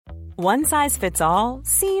One size fits all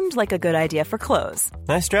seemed like a good idea for clothes.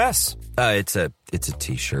 Nice dress. It's a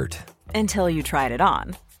t-shirt. Until you tried it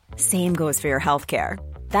on. Same goes for your healthcare.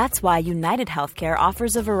 That's why United Healthcare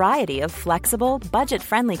offers a variety of flexible,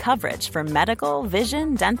 budget-friendly coverage for medical,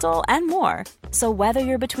 vision, dental, and more. So whether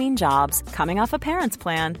you're between jobs, coming off a parent's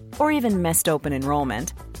plan, or even missed open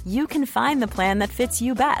enrollment, you can find the plan that fits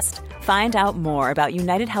you best. Find out more about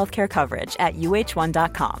United Healthcare coverage at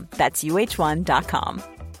uh1.com. That's uh1.com.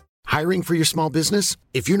 Hiring for your small business?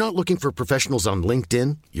 If you're not looking for professionals on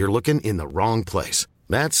LinkedIn, you're looking in the wrong place.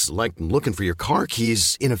 That's like looking for your car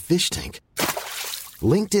keys in a fish tank.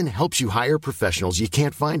 LinkedIn helps you hire professionals you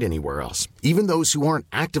can't find anywhere else, even those who aren't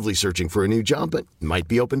actively searching for a new job but might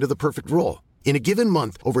be open to the perfect role. In a given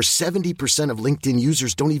month, over 70% of LinkedIn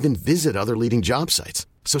users don't even visit other leading job sites.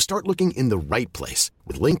 So start looking in the right place.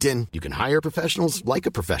 With LinkedIn, you can hire professionals like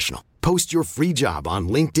a professional. Post your free job on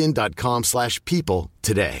linkedin.com/people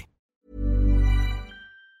today.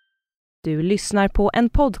 Du lyssnar på en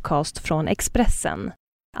podcast från Expressen.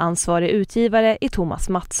 Ansvarig utgivare är Thomas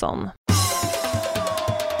Mattsson.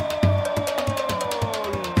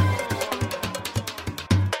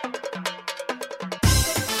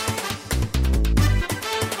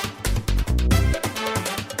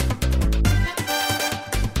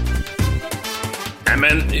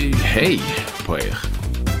 Men hej på er.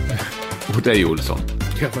 Och dig Olsson.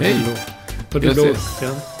 Ja, hej.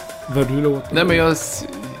 Vad du låter. Nej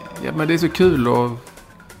men det är så kul att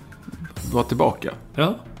vara tillbaka.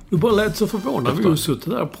 Ja, du bara lät så förvånad. Vi har suttit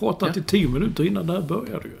där och pratat i 10 minuter innan det här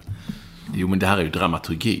började ju. Jo, men det här är ju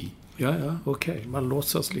dramaturgi. Ja, okej. Man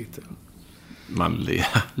låtsas lite.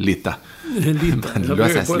 Lite. Jag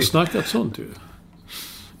har bara snackat sånt ju.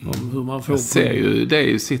 Om hur man får... Jag ser ju,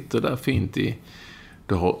 det sitter där fint i...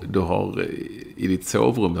 Du har i ditt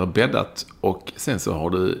sovrum, du har bäddat och sen så har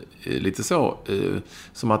du lite så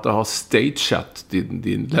som att du har stageat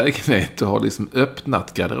din lägenhet. Du har liksom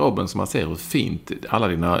öppnat garderoben så man ser hur fint alla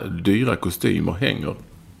dina dyra kostymer hänger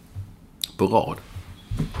på rad.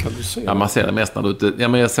 Kan du se? Ja, man ser det mest när du ute. Ja,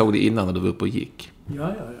 men jag såg det innan när du var uppe och gick.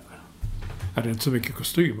 Ja. Det är inte så mycket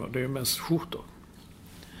kostymer, det är mest skjortor.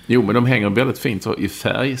 Jo, men de hänger väldigt fint så i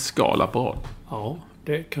färgskala på rad. Ja,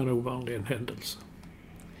 det kan nog vara en händelse.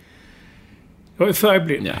 Jag är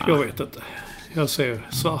färgblind, Jag vet inte. Jag ser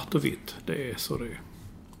svart och vitt, det är så det är.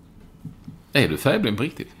 Är du färgblind på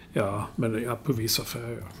riktigt? Ja, men på vissa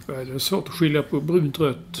färger. Det är svårt att skilja på brunt,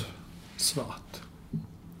 rött, svart.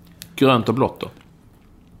 Grönt och blått då?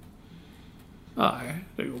 Nej,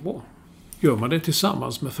 det går bra. Gör man det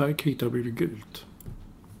tillsammans med färgkritar blir det gult.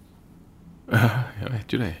 Jag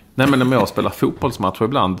vet ju det. Nej, men när jag spelar fotbollsmatcher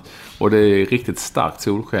ibland och det är riktigt starkt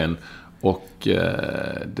solsken och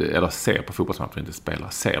eller ser på fotbollsmatcher, inte spelar,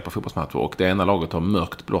 ser på fotbollsmatcher och det ena laget har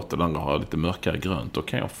mörkt blått och det andra har lite mörkare grönt, då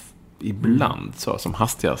kan jag ibland så som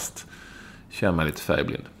hastigast känna mig lite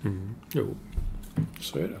färgblind. Jo,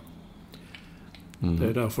 så är det. Det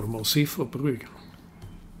är därför de har siffror på ryggen.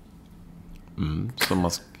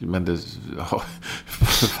 Men det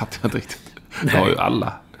fattar jag inte riktigt. Det har ju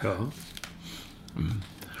alla. Ja.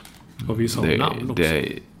 Och vissa har namn också.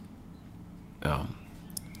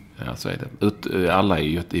 Ja, så är det. Alla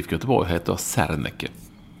i Göteborg heter Serneke.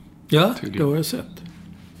 Ja, det har jag sett.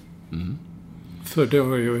 För det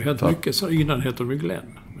har ju hänt mycket. Så innan heter de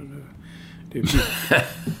Glenn. Men det är bytt.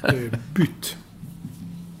 Det är bytt.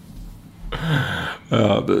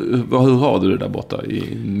 Ja, hur har du det där borta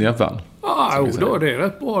i Nevall? Då det är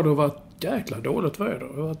rätt bra. Det har varit jäkla dåligt väder.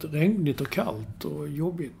 Det har varit regnigt och kallt och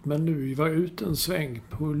jobbigt. Men nu var jag ute en sväng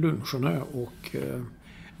på lunchen här och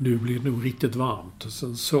nu blir det nog riktigt varmt. Och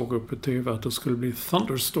sen såg jag på TV att det skulle bli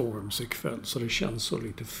thunderstorms ikväll. Så det känns så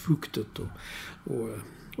lite fuktigt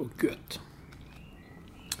och gött.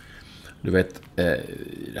 Du vet,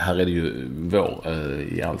 här är det ju vår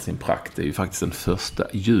i all sin prakt. Det är ju faktiskt den 1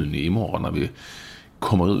 juni imorgon när vi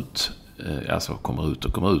kommer ut. Alltså kommer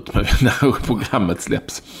ut men när programmet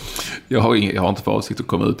släpps. Jag har inte för avsikt att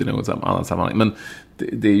komma ut i något annat sammanhang. Men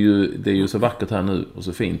det är ju så vackert här nu och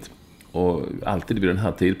så fint. Och alltid vid den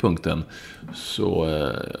här tidpunkten så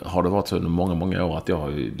har det varit så under många år att jag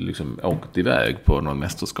har liksom åkt iväg på någon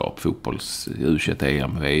mästerskap, fotbolls, U21,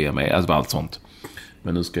 EM, VM, alltså allt sånt.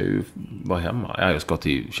 Men nu ska jag ju vara hemma. Ja, jag ska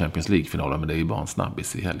till Champions League-finalen, men det är ju bara en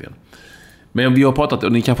snabbis i helgen. Men vi har pratat,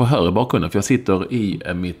 och ni kan få höra i bakgrunden, för jag sitter i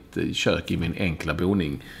mitt kök i min enkla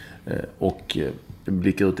boning och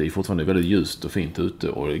blickar ut. Det är fortfarande väldigt ljust och fint ute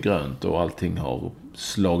och det är grönt och allting har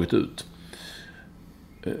slagit ut.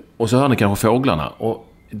 Och så hör ni kanske fåglarna.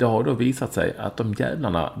 Och det har då visat sig att de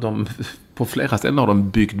jävlarna, på flera ställen har de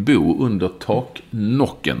byggt bo under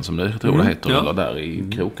taknocken, som jag tror det heter, eller där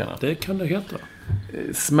i krokarna. Det kan det heta.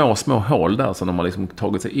 Små hål där, så de har liksom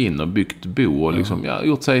tagit sig in och byggt bo och liksom,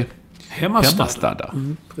 gjort sig hemmastadda.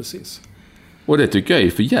 Precis. Och det tycker jag är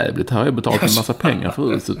för jävligt. Här har jag betalat en massa pengar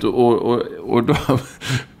för huset. Och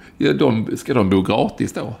ska de bo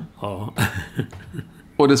gratis då? Ja.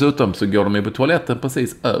 Och dessutom så går de ju på toaletten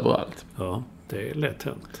precis överallt. Ja, det är lätt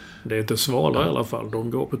hänt. Det är inte svalare i alla fall.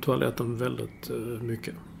 De går på toaletten väldigt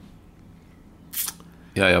mycket.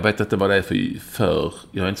 Ja, jag vet inte vad det är för...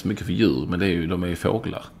 Jag är inte så mycket för djur, men de är ju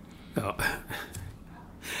fåglar. Ja.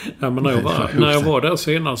 Ja, men när jag var där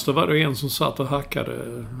senast, då var det en som satt och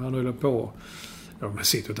hackade. Han höll på. Ja, men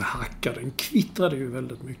sitter och hackade. Den kvittrade ju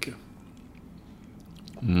väldigt mycket.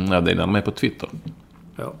 Ja, det är när de är på Twitter.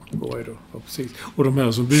 Ja, vad är det? Ja, precis. Och de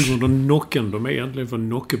här som bygger under Nocken, de är egentligen från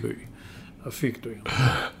Nockeby. Där fick du en.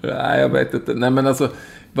 Nej, jag vet inte. Nej, men alltså,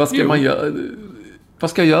 vad ska man göra?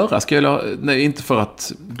 Vad ska jag göra? Nej, inte för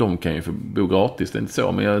att de kan ju få bo gratis, det är inte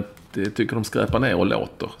så. Men jag tycker de skräpar ner och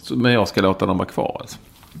låter. Men jag ska låta dem vara kvar, alltså.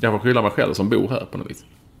 Jag får skylla mig själv som bor här på något vis.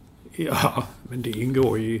 Ja, men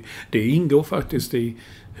det ingår faktiskt i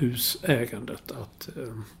husägandet att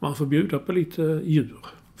man får bjuda på lite djur,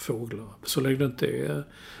 fåglar. Så länge det inte är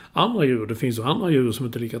andra djur. Det finns ju andra djur som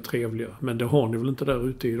inte är lika trevliga. Men det har ni väl inte där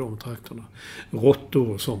ute i de trakterna. Råttor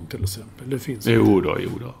och sånt till exempel. Det finns Jo då.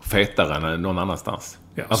 Fetare än någon annannanstans.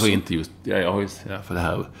 Ja, alltså så. Inte just... Ja, för det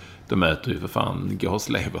här... De äter ju för fan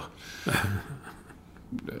gåslever.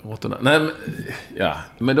 Nej,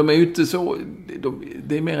 men de är ju inte så...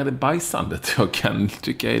 Det är mer det bajsandet jag kan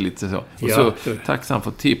tycka är lite så. Och så tacksam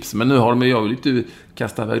för tips. Men nu har de ju lite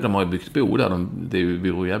kastat iväg. De har ju byggt bo där.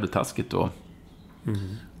 Det vore jävligt taskigt och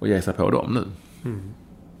ge sig på dem nu.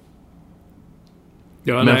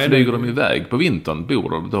 Ja, men flyger de iväg på vintern,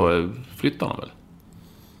 då flyttar de väl?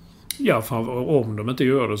 Ja, om de inte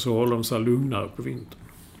gör det så håller de sig lugnare på vintern.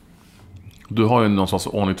 Du har ju någon sorts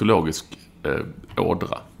ornitologisk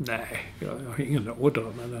ådra. Nej, jag har ingen ådra,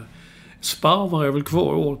 men sparvar är väl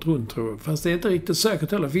kvar året runt, tror jag. Fast det är inte riktigt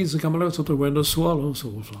säkert heller. Finns en gammal låt som tror ändå swallow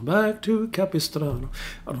så. Back to Capistrano.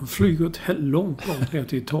 Ja, de flyger ett långt ner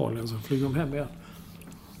till Italien, så flyger de hem igen.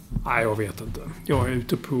 Nej, jag vet inte. Jag är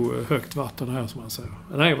ute på högt vatten här, som man säger.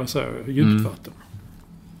 Nej, vad säger jag? Djupt vatten.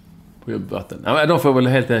 På djupt vatten. Ja, men de får väl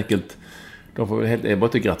helt enkelt... Jag bara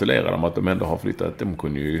till gratulera dem att de ändå har flyttat. De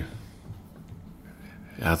kunde ju...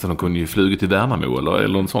 Alltså de kunde ju flyga till Värnamo eller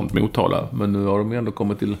något sånt, Motala. Men nu har de ändå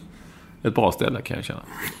kommit till ett bra ställe, kan jag känna.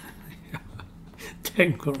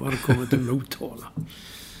 Tänk om de hade kommit till Motala.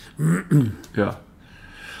 Ja.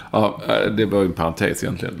 Ja, det var ju en parentes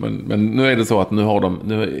egentligen. Men nu är det så att nu har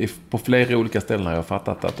de... på flera olika ställen har jag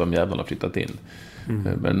fattat att de jävlarna har flyttat in.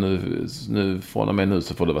 Men nu från och med nu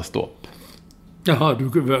så får det vara stopp. Jaha,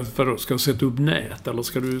 för då ska du sätta upp nät eller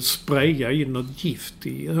ska du spraya in något gift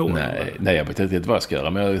i hålen? Nej, jag vet inte vad jag ska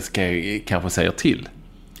göra, men jag ska kanske säga till.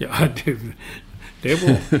 Ja, det är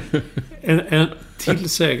bra. En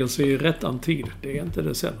tillsägelse i rättan tid, det är inte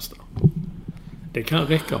det sämsta. Det kan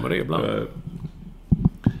räcka med det ibland.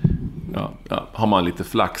 Ja, har man lite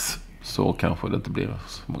flax så kanske det inte blir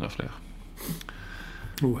så många fler.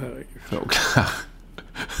 Herregud. Fåglar.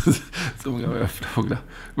 Så många fåglar.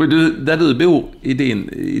 Där du bor i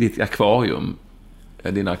ditt akvarium,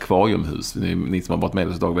 dina akvariumhus, ni som har varit med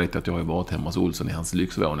oss idag vet att jag har varit hemma hos Olsson i hans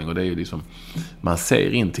lyxvåning, och det är ju liksom, man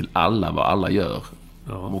ser in till vad alla gör.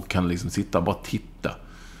 Ja. Och kan liksom sitta och bara titta.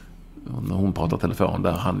 Och när hon pratar telefon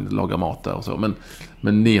där, han lagar mat där och så.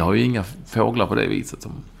 Men ni har ju inga fåglar på det viset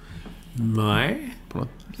som... Nej.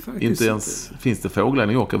 Inte ens... Finns det fåglar i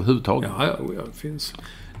New York överhuvudtaget? Ja, det finns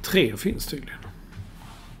 3 finns tydligen.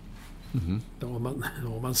 Då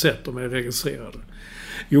har man sett, de är registrerade.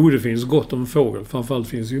 Jo, det finns gott om fågel. Framförallt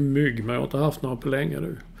finns ju mygg, men jag har inte haft några på länge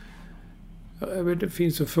nu. Det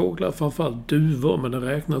finns ju fåglar, framförallt duvor, men det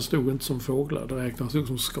räknas nog inte som fåglar. Det räknas nog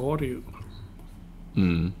som skadedjur.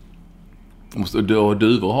 Och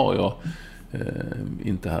duvor har jag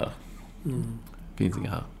inte här. Finns inga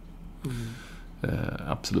här.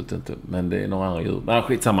 Absolut inte. Men det är några andra djur. Nej,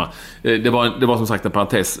 skitsamma. Det var som sagt en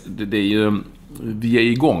parentes. Det är ju, vi är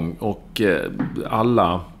igång och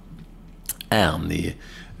alla är ni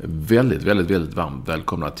väldigt, väldigt, väldigt varmt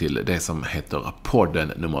välkomna till det som heter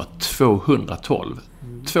podden nummer 212.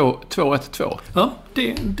 212. Ja,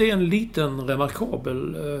 det är en liten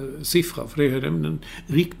remarkabel siffra, för det är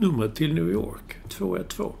riktnumret till New York.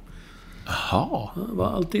 212. Jaha. Det var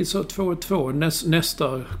alltid så 212.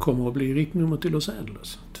 Nästa kommer att bli riktnummer till Los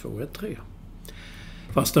Angeles. 213.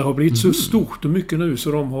 Fast det har blivit så stort och mycket nu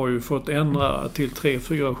så de har ju fått ändra till 3,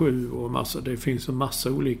 4, 7 och massa. Det finns en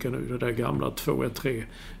massa olika nu. Det där gamla 2, 1, 3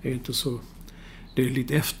 är inte så... Det är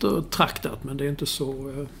lite eftertraktat men det är inte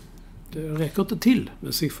så... Det räcker inte till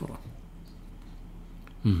med siffrorna.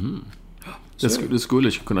 Det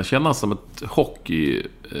skulle kunna kännas som ett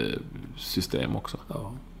hockeysystem också.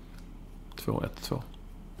 Ja. 2-1-2.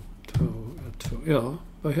 2-1-2. Ja.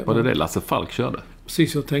 Var det Lasse Falk körde?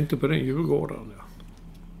 Precis, jag tänkte på den Djurgården.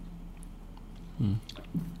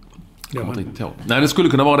 Nej, det skulle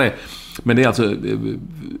kunna vara det. Men det är alltså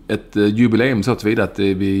ett jubileum så tillvida att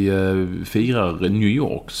vi firar New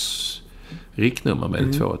Yorks riktnummer med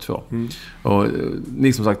 2-2. Och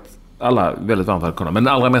ni som sagt, alla väldigt varmt välkomna. Men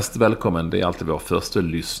allra mest välkommen, det är alltid vår första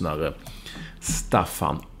lyssnare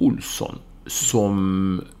Staffan Olsson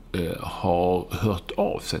som har hört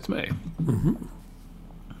av sig till mig.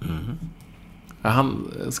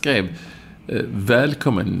 Han skrev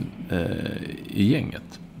välkommen i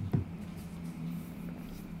gänget.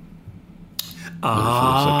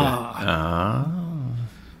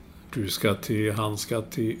 Han ska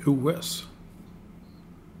till OS.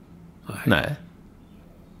 Nej.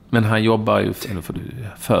 Men han jobbar ju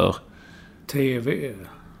för TV.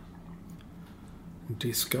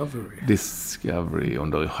 Discovery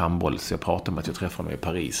under handbolls. Jag pratade om att jag träffade honom i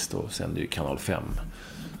Paris. Då sände ju Kanal 5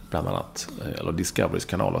 bland annat. Eller Discoverys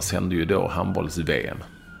kanaler sände ju då handbolls-VM.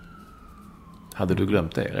 Hade du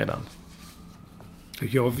glömt det redan?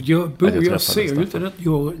 Jag ser ju inte det.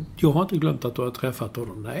 Jag har inte glömt att du har träffat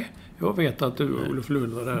honom. Nej. Jag vet att du och Olof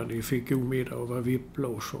Lund var där. Ni fick god middag och var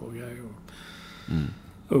vippblås och grejer.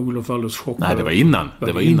 Och Olof alldeles chockad. Nej, det var innan.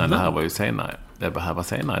 Det här var ju senare. Det här var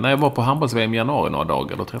senare. När jag var på handbolls-VM i januari några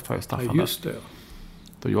dagar, då träffade jag Staffan. Ja, just det.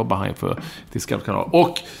 Då jobbar han för Discovery kanal.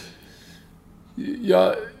 Och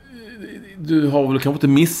du har väl kanske inte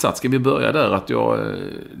missat, ska vi börja där, att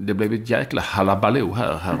det blev ett jäkla halabaloo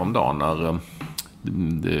häromdagen när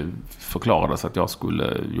det förklarades att jag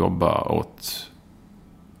skulle jobba åt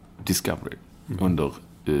Discovery under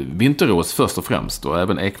Vinterås först och främst, och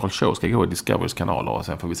även Ekvall Show ska gå i Discoverys kanaler och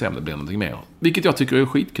sen får vi se om det blir någonting mer. Vilket jag tycker är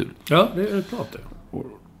skitkul. Ja, det är klart det.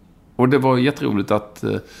 Och det var jätteroligt att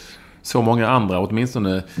så många andra,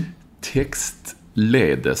 åtminstone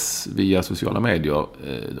textledes via sociala medier,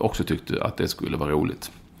 också tyckte att det skulle vara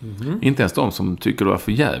roligt. Inte ens de som tycker det var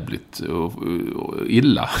för jävligt och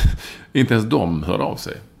illa. Inte ens de hörde av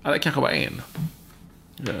sig. Ja, det kanske var en.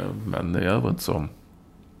 Men i övrigt så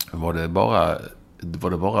var det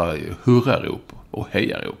bara hurrarop och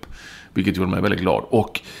hejarop. Vilket gjorde mig väldigt glad.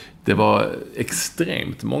 Och det var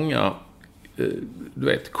extremt många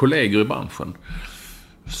kollegor i branschen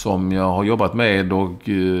som jag har jobbat med och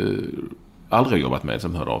aldrig jobbat med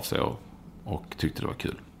som hörde av sig och tyckte det var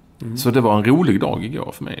kul. Så det var en rolig dag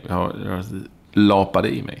igår för mig. Jag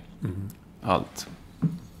lapade i mig allt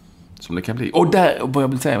som det kan bli. Och vad jag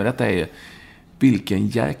vill säga med detta är vilken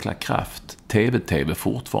jäkla kraft TV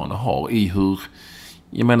fortfarande har i hur...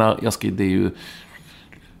 Jag menar, det är ju...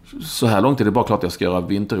 Så här långt är det bara klart att jag ska göra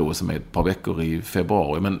Vinterås med ett par veckor i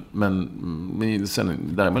februari. Men sen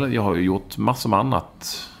däremellan, jag har ju gjort massor med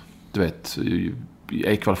annat. Du vet,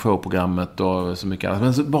 Ekvall Show-programmet och så mycket annat.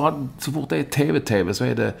 Men så fort det är TV så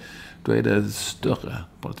är det större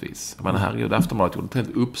på något vis. Jag menar, herregud, Aftonbladet gjorde ett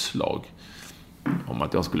helt uppslag om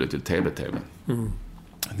att jag skulle till TV.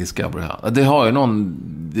 Discovery här.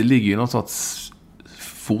 Det ligger ju någon sorts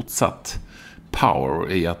fortsatt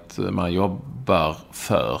power i att man jobbar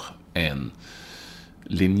för en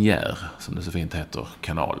linjär, som det så fint heter,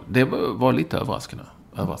 kanal. Det var lite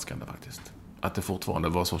överraskande faktiskt. Att det fortfarande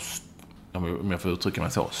var så, om jag får uttrycka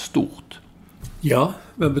mig så, stort. Ja,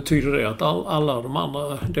 men betyder det att alla de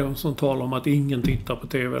andra, de som talar om att ingen tittar på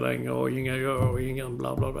TV längre och ingen gör och ingen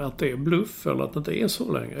bla bla bla, att det är bluff eller att det inte är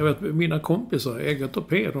så längre? Jag vet, mina kompisar, eget och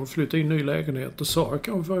P, de flyttade in i ny lägenhet och sa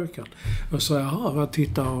jag förra veckan. Och så jag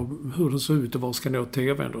tittar hur det ser ut och var ska nå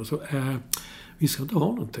TVn då? Så, vi ska inte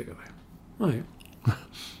ha någon TV. Nej.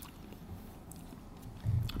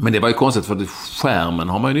 Men det var ju konstigt för skärmen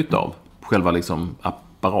har man ju nytta av. Själva liksom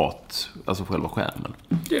apparat, alltså själva skärmen.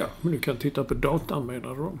 Ja, men du kan titta på datan,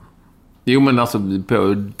 menar du? Jo, men alltså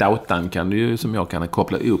på datan kan du ju, som jag kan,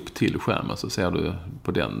 koppla upp till skärmen, så ser du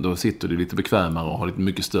på den. Då sitter du lite bekvämare och har lite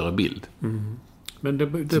mycket större bild. Men det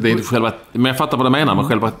är inte själva, men jag fattar vad du menar, men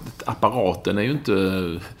själva apparaten är ju inte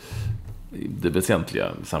det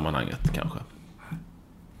väsentliga sammanhanget kanske.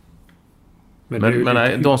 Men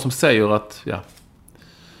nej, de som säger att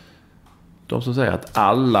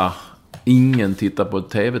ingen tittar på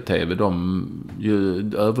TV, de ju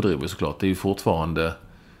överdriver såklart. Det är ju fortfarande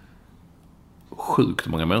sjukt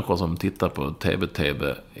många människor som tittar på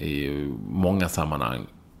TV i många sammanhang.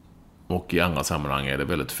 Och i andra sammanhang är det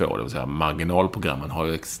väldigt få. Det vill säga marginalprogrammen har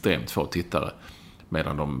ju extremt få tittare.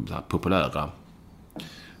 Medan de så här populära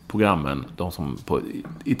programmen, de som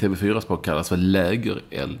i TV4-språk kallas för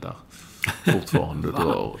lägereldar, fortfarande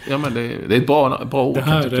drar. Ja, men det är ett bra ord.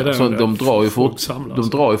 De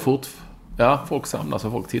drar ju fort. Ja, folk samlas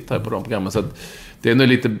och folk tittar på de programmen. Så att det är nu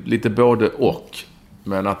lite både och.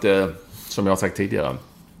 Men att det, som jag har sagt tidigare,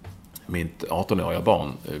 mitt 18-åriga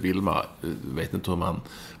barn, Vilma, vet inte hur man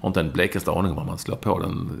har inte en blekaste aning om man slår på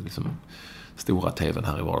den liksom, stora tvn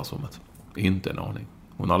här i vardagsrummet. Inte en aning.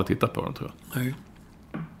 Hon har aldrig tittat på den, tror jag. Nej.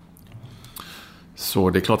 Så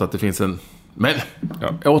det är klart att det finns en... Men,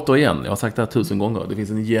 återigen, jag har sagt det här 1000 gånger. Det finns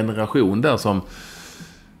en generation där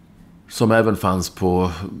som även fanns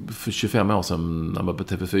för 25 år sedan när man var på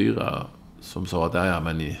TV4, som sa att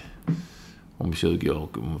om 20 år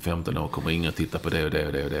och om 15 år kommer ingen att titta på det och det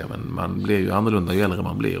och det och det. Men man blir ju annorlunda ju äldre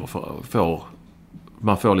man blir och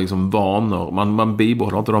man får liksom vanor. Man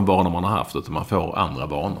bibehåller inte de vanor man har haft, utan man får andra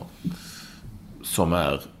vanor som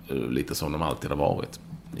är lite som de alltid har varit.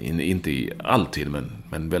 Inte alltid,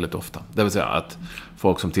 men väldigt ofta. Det vill säga att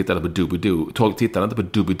folk som tittade på Doobie-Doo tittade inte på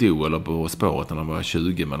Doobie-Doo eller på Spåret när de var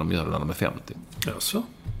 20, men de gör det när de är 50. Ja, så.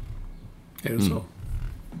 Är det så?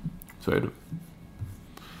 Så är det.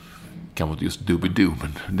 Kanske inte just Doobie-Doo,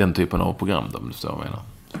 men den typen av program de förstår jag menar.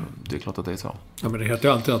 Det är klart att det är så. Ja, men det heter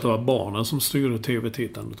ju alltid att det var barnen som styrde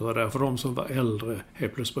tv-tittandet. Det var därför de som var äldre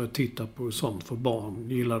helt plötsligt började titta på sånt, för barn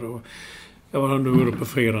gillade att... Jag var nu på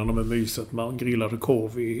fredagen med myset. Man grillade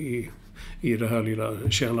korv i det här lilla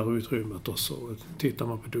källarutrymmet och så tittar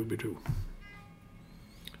man på Doobie-Doo.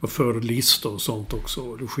 Och förde listor och sånt också.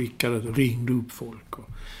 Och ringde upp folk och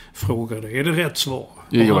frågade, är det rätt svar?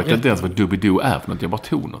 Jag vet inte ens vad Doobie-Doo är för något. Jag bara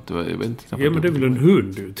tog något. Jag vet inte, ja, men det är väl en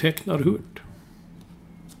hund, en tecknad hund.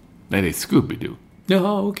 Nej, det är Scooby-Doo.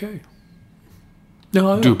 Jaha, okej.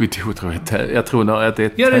 Ja. Doobie-Doo tror jag tror att det är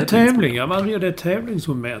ett ja, det är tävlingar. Det är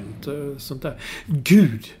tävlingsmoment. Sånt där.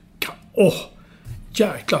 Gud!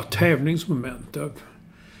 Jäkla tävlingsmoment.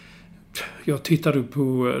 Jag tittade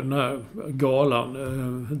på den här galan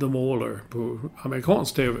The Mauler på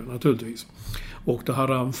amerikansk tv naturligtvis. Och då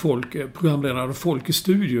hade han programledaren hade folk i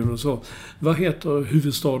studion och så. Vad heter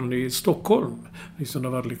huvudstaden i Stockholm? Liksom, det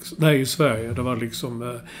var liksom, nej, i Sverige. Det var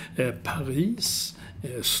liksom Paris,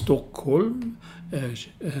 Stockholm,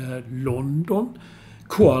 London,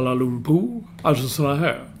 Kuala Lumpur. Alltså sådana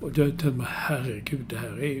här. Och jag tänkte mig, herregud, det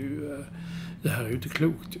här är ju inte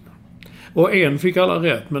klokt. Och en fick alla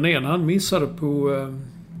rätt, men en han missade på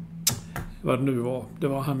vad det nu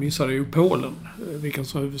var. Han missade ju Polen, vilken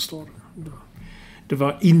som huvudstad. Det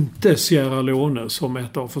var inte Sierra Leone som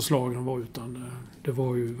ett av förslagen var, utan det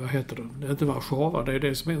var ju, vad heter det? Det är inte Warszawa, det är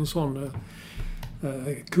det som är en sån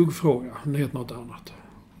kuggfråga. Det heter något annat.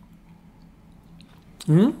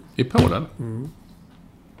 I Polen?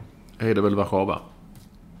 Är det väl Warszawa?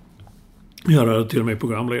 Ja, det är till och med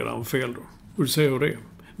programledaren fel då. Och du säger det.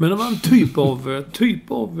 Men det var en typ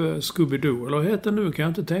av Scooby-Doo. Eller heter nu, kan jag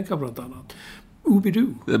inte tänka på något annat.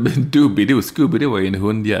 Doobie-Doo. Men Doobie-Doo, Scooby-Doo är en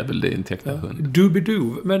hundjävel, det är en tecknad hund.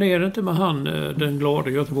 Doobie-Doo, men är det inte med han, den glada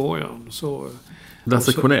göteborgaren, så...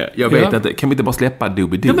 Lasse Cornér, jag vet inte, kan vi inte bara släppa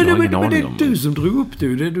Doobie-Doo? Ja, men det är du som drog upp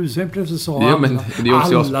det. Det är du som plötsligt sa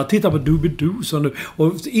alla tittar på Doobie-Doo så nu.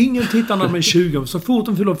 Och ingen tittar när de är 20. Så fort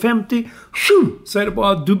de fyller 50, så är det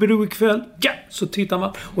bara Doobie-Doo ikväll. Ja, så tittar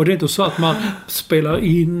man. Och det är inte så att man spelar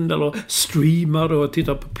in eller streamar och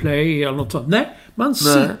tittar på play eller något sånt. Nej, man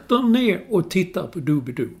sitter ner och tittar på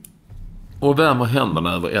Doobie-Doo. Och värmer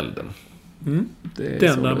händerna över elden.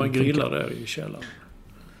 Den när man grillar där i källaren.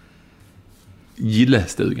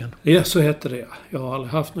 Gillestugan. Ja, så hette det. Jag har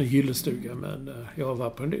aldrig haft någon gillestuga, men jag har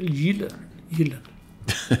varit på en del gillen.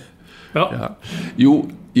 Ja.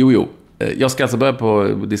 Jo. Jag ska alltså börja på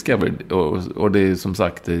Discovery och det är som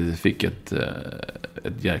sagt, det fick ett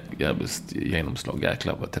jävligt genomslag.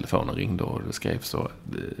 Jäklar vad telefonen ringde och det skrevs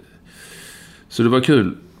så det var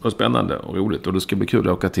kul och spännande och roligt, och det ska bli kul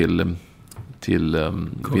att åka till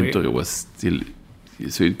vinter-OS till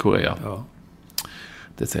Sydkorea. Ja.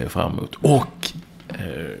 Det ser jag fram emot. Och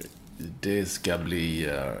det ska bli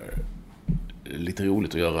lite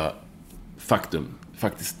roligt att göra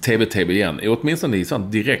faktiskt TV igen. Åtminstone i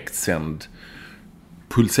sånt direktsänd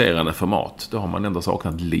pulserande format. Det har man ändå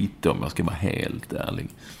saknat lite, om jag ska vara helt ärlig.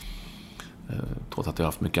 Trots att jag har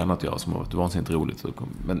haft mycket annat att göra som har varit vansinnigt roligt.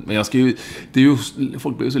 Men jag ska ju... Det är ju,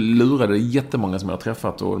 folk blir ju så lurade. Det är jättemånga som jag har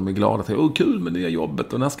träffat och de är glada till kul med det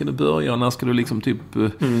jobbet. Och när ska du börja? Och när ska du liksom typ...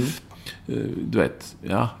 Du vet,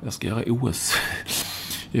 jag ska göra OS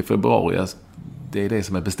i februari. det är det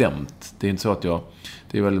som är bestämt. Det är inte så att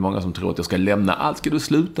det är väldigt många som tror att jag ska lämna allt. Ska du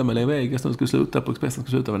sluta med Vegas? Ska du sluta på Expressen?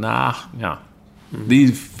 Ska du sluta med... Ja.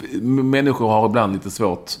 Människor har ibland lite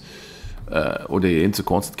svårt, och det är inte så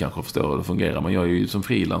konstigt kanske att förstå hur det fungerar. Men jag är ju som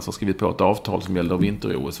frilansare skrivit på ett avtal som gäller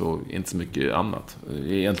vinter-OS och inte så mycket annat.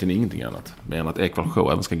 Egentligen ingenting annat. Mer än att Ekwall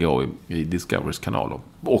Show även ska gå i Discoverys kanaler.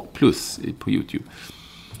 Och plus på YouTube.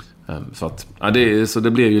 Så att, så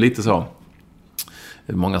det blir ju lite så.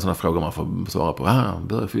 Många sådana frågor man får svara på.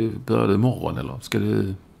 Börjar du imorgon eller ska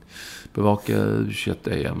du bevaka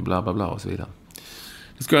U21-EM, bla bla bla och så vidare.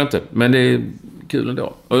 Det ska jag inte, men det är kul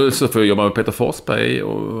ändå. Och så får jag jobba med Peter Forsberg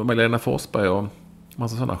och Malena Forsberg och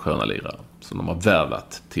massa sådana sköna lirare som de har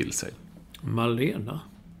värvat till sig. Magdalena.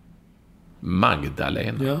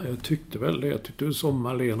 Ja, jag tyckte väl det. Jag tyckte du som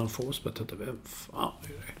Malena Forsberg. Vem fan är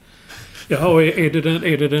det? Ja,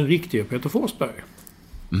 är det den riktiga Peter Forsberg?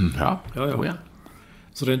 Ja.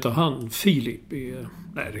 Så det är inte han, Filip nej,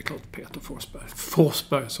 det är klart Peter Forsberg.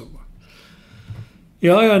 Forsberg som...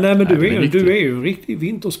 Ja, nej, men du är ju en riktig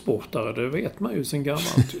vintersportare. Det vet man ju sen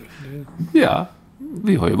gammalt. Ja,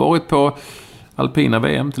 vi har ju varit på alpina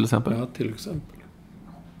VM till exempel. Ja, till exempel.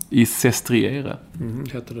 I Sestriere.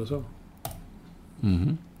 Hette det så?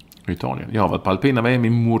 I Italien. Jag har varit på alpina VM i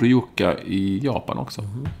Morioka i Japan också.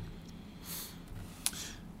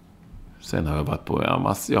 Sen har jag varit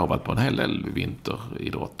på en hel del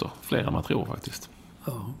vinteridrotter. Flera man tror faktiskt.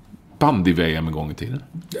 Ja. Bandy-VM en gång i tiden.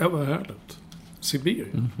 Det var härligt.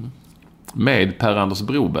 Sibirien. Med Per-Anders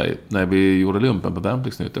Broberg, när vi gjorde lumpen på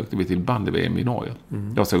Värnpliktsnytt, åkte vi till bandy-VM i Norge.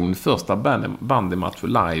 Jag såg min första bandymatch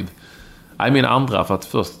live. Nej, min andra, för att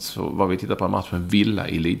först så var vi tittade på en match med Villa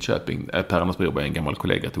i Lidköping. Per-Anders Broberg är en gammal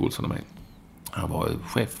kollega till Olsson och mig. Han var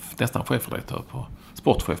nästan chefredaktör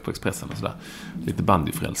sportchef på Expressen och sådär. Lite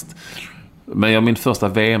bandyfrälst. Men min första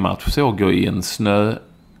VM-match såg jag i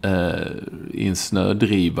en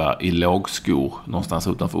snödriva i lågskor någonstans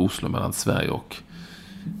utanför Oslo mellan Sverige och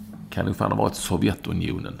kan ju fan ha varit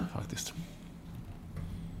Sovjetunionen faktiskt.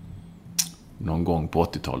 Någon gång på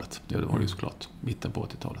 80-talet. Det var ju såklart. Mitten på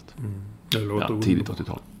 80-talet. Det låter tidigt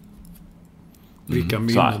 80-tal. Vilka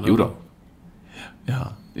minnen. Jo då. Ja,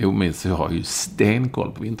 men så jag har ju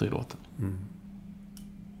stenkoll på vinteridrotten.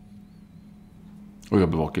 Och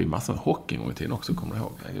jag bevakar ju massor med hockey en gång i tiden också, kommer jag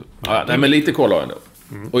ihåg. Nej, men lite koll har jag ändå.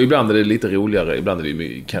 Och ibland är det lite roligare, ibland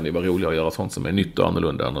kan det vara roligare att göra sånt som är nytt och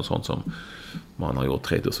annorlunda än sånt som man har gjort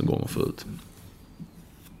 3000 gånger förut.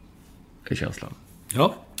 Det är känslan.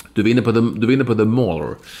 Ja. Du var inne på The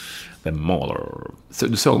Mauler. Så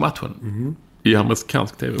du såg matchen i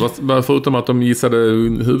amerikansk tv. Förutom att de gissade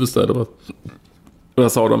huvudstäder.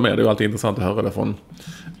 Vad sa de med? Det är alltid intressant att höra det från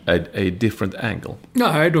a different angle.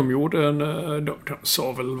 Nej, de gjorde de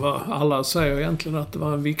sa väl vad alla säger egentligen, att det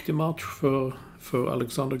var en viktig match för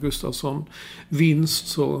Alexander Gustafsson. Vinst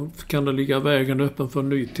så kan det ligga vägen öppen för en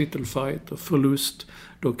ny titelfight, och förlust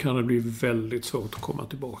då kan det bli väldigt svårt att komma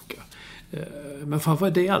tillbaka. Men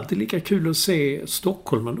framförallt det är alltid lika kul att se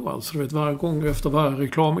Stockholm då, alltså du vet, varje gång efter varje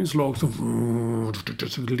reklaminslag så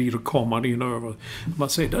lider kameran in över. Man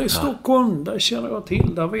säger, där är Stockholm, där känner jag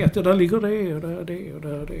till, där vet jag, där ligger det och där är det och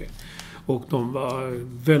där är det. Och de var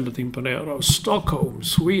väldigt imponerade av Stockholm,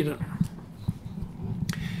 Sweden.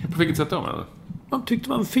 På vilket sätt då, eller? De tyckte det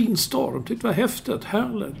var en fin stad, de tyckte det var häftigt,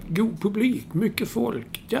 härligt, god publik, mycket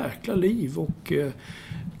folk, jäkla liv, och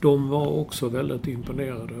de var också väldigt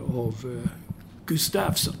imponerade av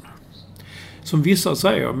Gustafsson. Som vissa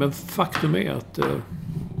säger, men faktum är att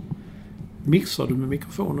mixar du med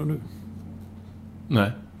mikrofonen nu?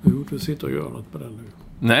 Nej. Jo, du sitter och gör något på den nu.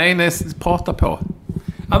 Nej, prata på.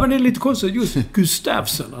 Ja, men det är lite konstigt just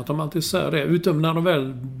Gustafsson, att de alltid säger det. Utom när de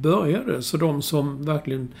väl började, så de som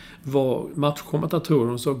verkligen var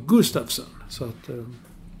matchkommentatorer sa Gustafsson. Så att...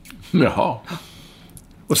 Jaha.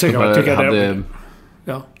 Och sen kan man tycka det...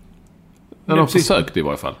 Ja. Men de försökte i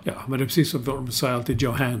varje fall. Ja, men det är precis som de säger alltid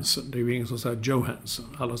Johansson. Det är ju ingen som säger Johansson.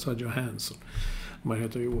 Alla säger Johansson. Man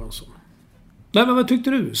heter Johansson. Nej, men vad tyckte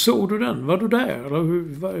du? Såg du den? Var du där? Eller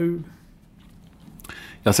hur?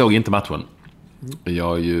 Jag såg inte matchen.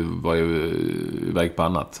 Jag var ju iväg på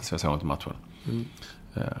annat, så jag såg inte matchen.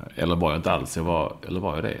 Eller var jag inte alls. Eller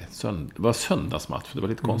var jag det? Det var söndagsmatch. Det var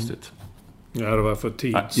lite konstigt. Ja, det var för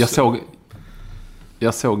tids.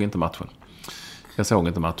 Jag såg inte matchen.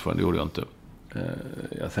 Det gjorde jag inte.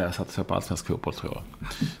 Jag satt och såg på allsvensk fotboll, tror jag.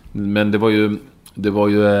 Men det var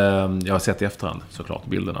ju jag har sett i efterhand såklart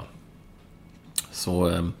bilderna.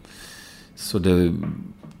 Så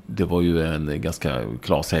det var ju en ganska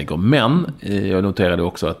klar seger. Men jag noterade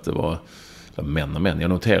också att det var jag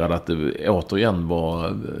noterade att det återigen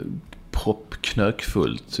var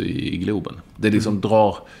proppknökfullt i Globen. Det liksom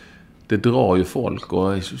det drar ju folk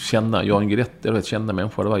och känna Jan Guidetti, jag vet, kända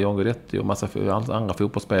människor. Det var Jan Guidetti och massa andra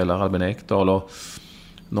fotbollsspelare, Albin Ekdal och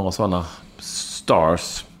några sådana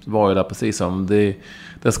stars var ju där precis som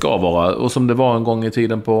det ska vara. Och som det var en gång i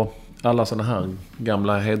tiden på alla sådana här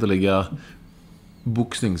gamla hederliga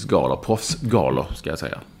boxningsgalor, proffsgalor ska jag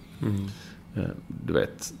säga. Du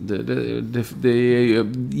vet, det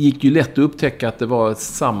gick ju lätt att upptäcka att det var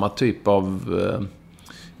samma typ av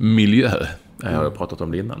miljö. Jag har pratat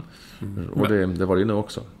om det innan. Och det var det nu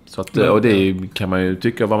också. Så att, och det kan man ju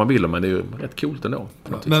tycka vad man vill om, men det är ju rätt coolt ändå.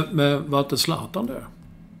 Men var inte Zlatan där?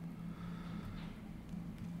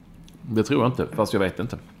 Det tror jag inte, fast jag vet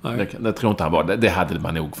inte. Det tror inte han var. Det hade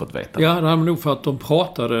man nog fått veta. Ja, det hade man nog, för att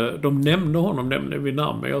de nämnde honom vid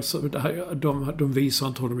namn. Men de visar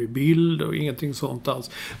inte honom i bild och ingenting sånt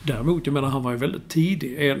alls. Däremot, jag menar, han var ju väldigt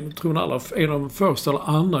tidig. En av de första eller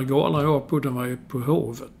andra galorna jag var på, den var ju på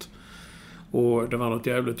Hovet. Och det var något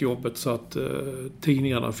jävligt jobbet så att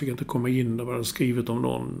tidningarna fick inte komma in. Det var skrivet om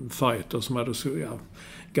någon fighter som hade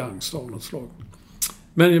gangster av något slag.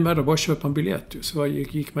 Men jag hade bara köpa en biljett ju, så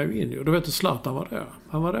gick man ju in. Och då vet du, Zlatan var där.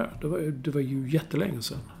 Han var där. Det var ju jättelänge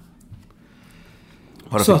sedan.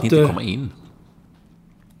 Vadå, fick ni inte komma in?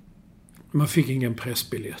 Man fick ingen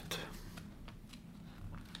pressbiljett.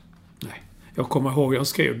 Nej. Jag kommer ihåg, jag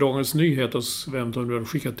skrev Dagens Nyheters, vem som hade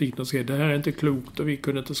skickat dit och skrev, det här är inte klokt och vi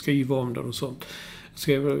kunde inte skriva om det och sånt.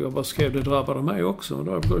 Jag bara skrev, det drabbade mig också. Och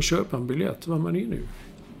då var jag köpa en biljett, var man inne ju.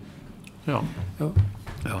 Ja.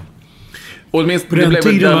 Och på den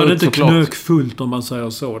tiden var det inte knökfullt, om man säger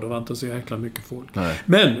så. Det var inte så jäkla mycket folk. Nej.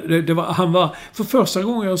 Men han var, för första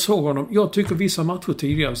gången jag såg honom, jag tycker vissa matcher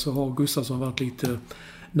tidigare så har Gustafsson varit lite,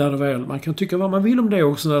 när det väl, man kan tycka vad man vill om det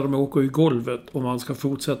också när de åker i golvet och man ska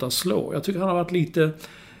fortsätta slå. Jag tycker han har varit lite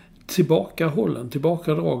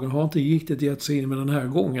tillbakadragen, har inte riktigt gett sig in med den här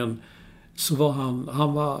gången. Så var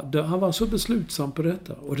han var så beslutsam på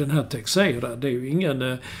detta. Och den här Teixeira, det är ju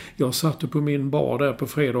ingen... Jag satt på min bar där på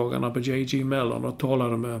fredagarna på JG Mellon och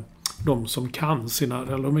talade med de som kan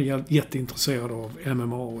eller de är jätteintresserade av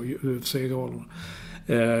MMA och UFC-galorna.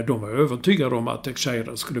 De var övertygade om att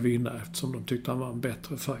Teixeira skulle vinna eftersom de tyckte han var en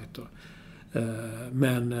bättre fighter.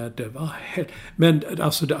 Men det var men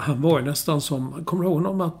alltså han var ju nästan som, kommer du ihåg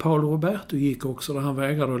om att Paolo Roberto gick också, där han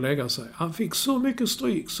vägrade att lägga sig. Han fick så mycket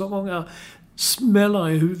stryk, så många smällar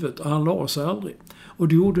i huvudet, och han la sig aldrig. Och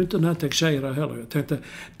det gjorde inte den här Teixeira heller. Jag tänkte,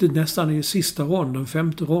 det nästan i sista ronden,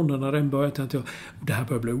 5:e ronden när den började, tänkte jag, det här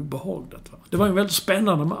börjar bli obehagligt. Va? Det var en väldigt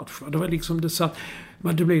spännande match. Va? Det var liksom,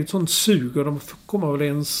 men det blev ett sånt sug, och de kommer väl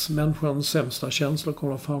ens människans sämsta känslor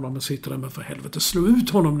kommer fram när man sitter där, men för helvete, slå ut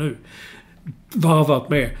honom nu. Varvat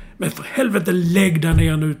med, men för helvete, lägg dig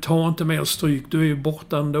ner nu, ta inte mer stryk, du är ju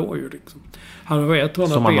borta ändå ju liksom. Han vet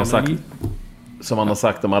honom som man har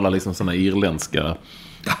sagt om alla liksom såna irländska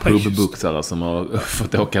pubboxare som har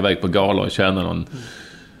fått åka iväg på galor och tjäna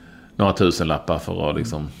några tusenlappar för att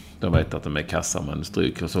liksom, de vet att de är kassa med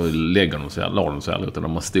stryk, och så lägger de sig aldrig, utan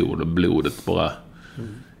de har stod och blodet bara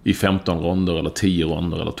i 15 ronder eller 10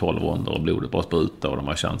 ronder eller 12 ronder, och blodet bara sprutar och de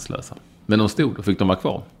var chanslösa. Men de stod och fick de vara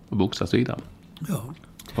kvar och boxas vidare. Ja.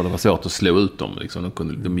 Och det var svårt att slå ut dem liksom.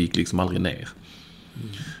 De gick liksom aldrig ner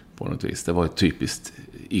på något vis. Det var ett typiskt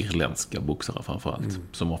irländska boxare framförallt,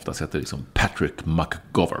 som ofta heter liksom Patrick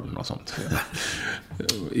McGovern och sånt.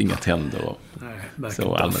 Inga tänder och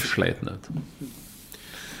så allmänt sleten ut.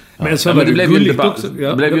 Men det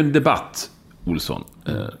blev ju en debatt, Olsson.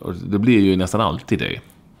 Och det blir ju nästan alltid det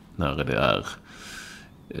när det är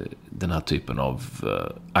den här typen av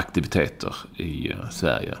aktiviteter i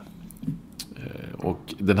Sverige.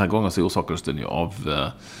 Och den här gången så orsakades den ju av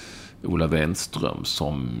Ola Wenström,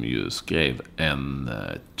 som ju skrev en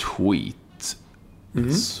tweet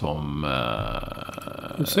som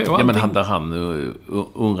där han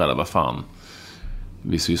undrade vad fan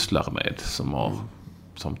vi sysslar med,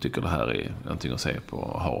 som tycker det här är någonting att se på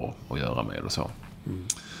och ha och göra med och så.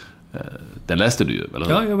 Den läste du ju, eller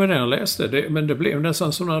hur? Ja, men den läste det, men det blev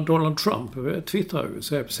nästan som när Donald Trump twittrade ju,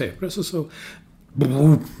 så på det så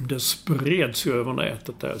det spreds ju över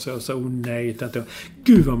nätet där, så jag sa, nej,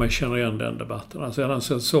 gud vad man känner igen den debatten.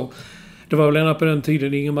 Alltså, så det var väl ena på den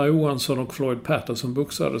tiden Ingemar Johansson och Floyd Patterson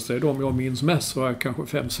boxades. Det är de jag minns mest, var kanske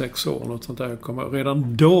 5-6 år, något sånt där.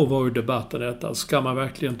 Redan då var ju debatten detta. Ska man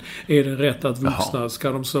verkligen, är det rätt att vuxna,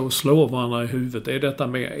 ska de slå varandra i huvudet?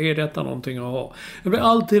 Är detta någonting att ha? Det blir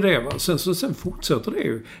alltid det, va? Sen fortsätter det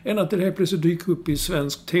ju. Än att det här plötsligt dyker upp i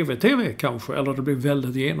svensk TV kanske, eller det blir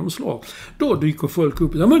väldigt genomslag. Då dyker folk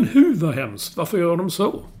upp, ja men hur var hemskt? Varför gör de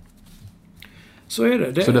så? Så är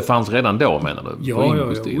det. Så det fanns redan då, menar du?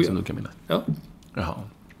 Ja. Som du kan minna. Ja. Jaha.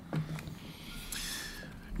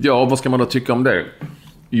 Ja, vad ska man då tycka om det?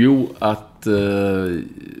 Jo, att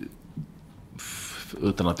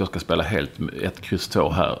utan att jag ska spela helt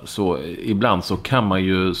 1-2 här, så ibland så kan man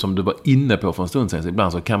ju, som du var inne på för en stund sedan, så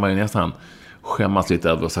ibland så kan man ju nästan skämmas lite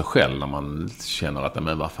över sig själv när man känner att,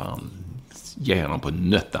 men vad fan, ge honom på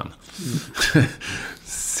nötten.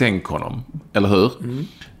 Sänk honom, eller hur?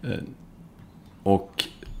 Och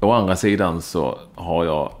å andra sidan så har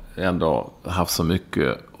jag ändå haft så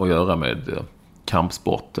mycket att göra med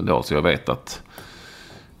kampsporten då, så jag vet att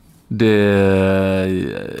det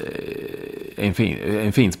är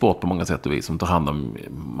en fin sport på många sätt och vis, som tar hand om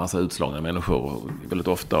massa utslagna människor väldigt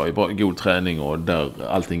ofta, i god träning, och där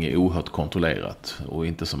allting är oerhört kontrollerat, och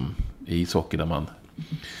inte som i ishockey där man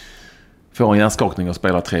får en hjärnskakning och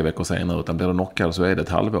spelar 3 veckor senare, utan blir du knockad så är det ett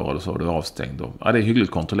halvår eller så är du avstängd. Och, ja, det är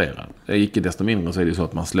hyggligt kontrollerat. Icke desto mindre så är det så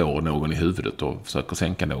att man slår någon i huvudet och försöker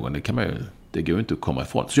sänka någon. Det går inte att komma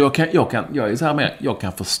ifrån. Så jag är så här med, jag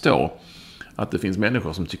kan förstå att det finns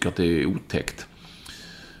människor som tycker att det är otäckt.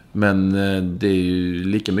 Men det är ju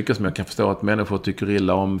lika mycket som jag kan förstå att människor tycker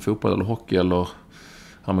illa om fotboll eller hockey eller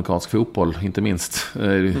amerikansk fotboll, inte minst. Det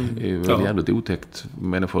är väl jävligt otäckt.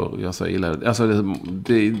 Människor gör sig illa. Alltså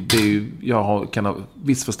jag kan ha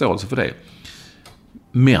viss förståelse för det.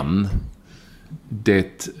 Men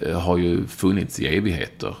det har ju funnits i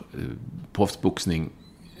evigheter. Proffsboxning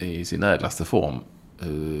i sin ädlaste form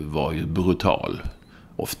var ju brutal.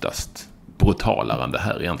 Oftast brutalare än det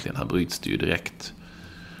här egentligen. Här bryts det ju direkt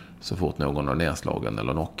så fort någon är nedslagen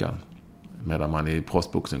eller knockad. Medan man i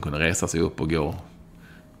proffsboxning kunde resa sig upp och gå,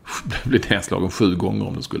 bli nedslagen 7 gånger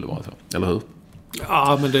om det skulle vara så. Eller hur?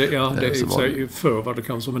 Ja, men det är för vad det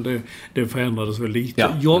kan så, men det förändrades väl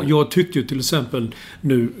lite. Ja. Jag tyckte ju till exempel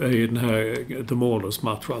nu i den här The Maulers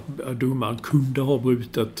match att domaren kunde ha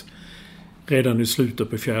brutit redan i slutet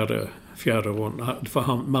på fjärde rond.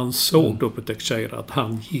 För man såg då på Teixeira att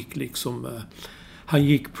han gick liksom... Han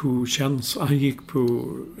gick på känsla, han gick på...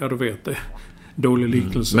 Ja, du vet det. Dålig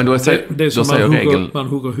liknelse. Men då det är som man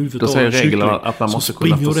hugger huvudet av. Då säger regeln att man måste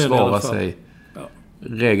kunna försvara sig. Ja.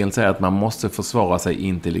 Regeln säger att man måste försvara sig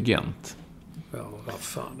intelligent. Ja, vad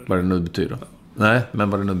fan är det? Vad det nu betyder. Ja. Nej, men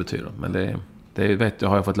vad det nu betyder. Men det vet jag,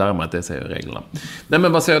 har jag fått lära mig att det säger reglerna. Nej,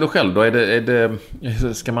 men vad säger du själv då? Är det,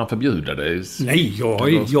 ska man förbjuda det? Nej,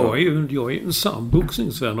 jag är en sann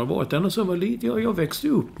boxningsvän och varit ända så var liten. Jag växte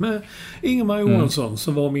upp med Ingemar Johansson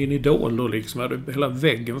som var min idol då liksom. Jag hade hela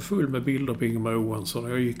väggen full med bilder på Ingemar Johansson.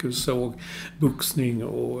 Jag gick och såg boxning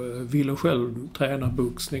och ville själv träna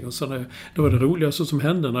boxning. Och så det var det roligaste som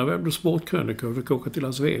hände när jag blev sportkrönikör. Vi fick åka till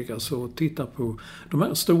Las Vegas och titta på de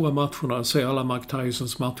här stora matcherna. Se alla Mike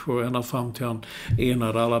Tysons matcher ända fram till han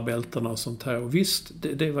enade alla bälterna och sånt här. Och visst,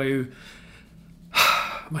 det var ju...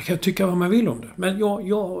 Man kan tycka vad man vill om det. Men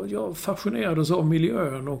jag fascinerades av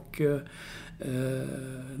miljön och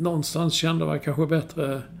någonstans kände jag kanske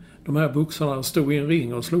bättre de här boxarna stod i en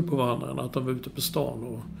ring och slog på varandra än att de var ute på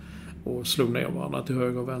stan och slog ner varandra till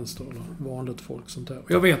höger och vänster eller vanligt folk sånt där.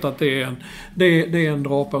 Jag vet att det är en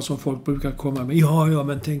drapa som folk brukar komma med. Ja,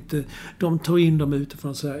 men tänkte de tar in dem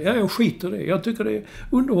utifrån så här. Ja, jag skiter det. Jag tycker det är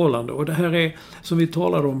underhållande. Och det här är, som vi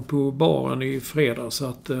talade om på baren i fredags,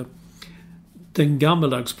 att den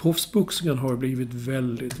gammaldags proffsboxningen har blivit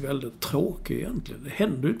väldigt, väldigt tråkig egentligen. Det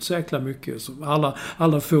händer inte så jäkla mycket.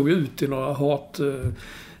 Alla får ut i några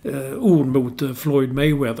ord mot Floyd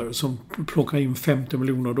Mayweather som plockar in $50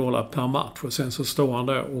 miljoner per match, och sen så står han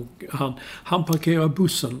där och han parkerar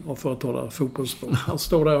bussen och för att tala fotbollsspråk. Han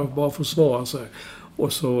står där och bara försvarar sig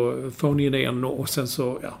och så får han in en och sen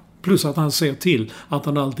så, ja. Plus att han ser till att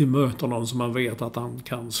han alltid möter någon som man vet att han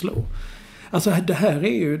kan slå. Alltså det här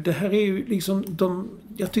är ju liksom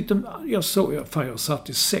jag satt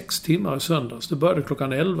i 6 timmar i söndags. Det började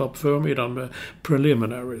klockan 11 på förmiddagen med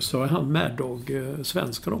preliminaries. Så är han Mad Dog,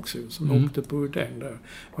 svenskan också, som åkte på Udeng där.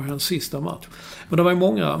 Var hans sista match. Men det var ju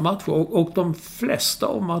många matcher och de flesta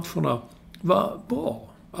av matcherna var bra.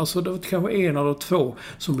 Alltså det var kanske 1 eller 2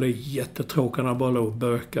 som blev jättetråkiga när bara låg och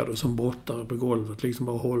bökade som brottare på golvet. Liksom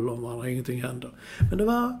bara håller om varandra, ingenting händer.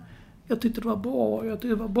 Men jag tyckte det var bra. Jag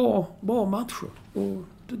tyckte det var bra matcher. Och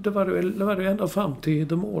det var det ända fram till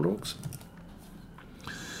The Mauler också.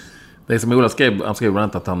 Det är som Ola skrev bland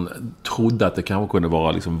annat att han trodde att det kanske kunde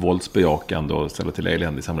vara liksom våldsbejakande och ställa till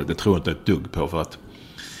elände i samhället. Det tror jag inte ett dugg på, för att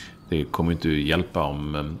det kommer inte hjälpa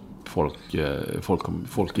om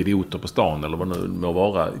folk idioter på stan eller vad det nu må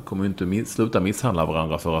vara. kommer inte sluta misshandla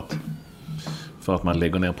varandra för att man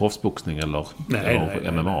lägger ner proffsboxning eller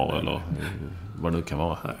MMA eller vad det nu kan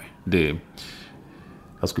vara.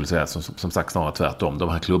 Jag skulle säga som sagt snarare tvärtom. De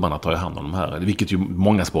här klubbarna tar ju hand om de här. Vilket ju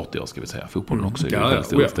många sporter gör, ska vi säga. Fotbollen också i väldigt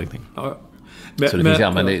stor utsträckning. Ja. Så det finns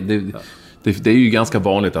Det är ju ganska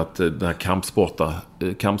vanligt att den här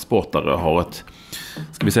kampsportare har ett,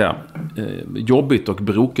 ska vi säga, jobbigt och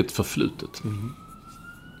brokigt förflutet. Mm.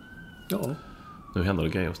 Ja. Nu händer det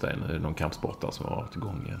grejer hos dig. Är det någon kampsportare som har varit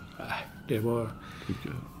igång igen? Nej, det var...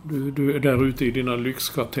 Du är där ute i dina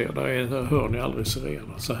lyxkvarter. Där hör ni aldrig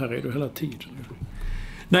sirener. Så här är du hela tiden.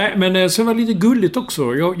 Nej, men så var det lite gulligt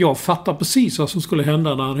också. Jag fattar precis vad som skulle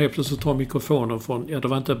hända när han helt plötsligt tar mikrofonen från... Ja, det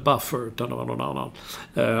var inte Buffer, utan det var någon annan.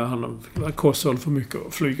 Han kostade för mycket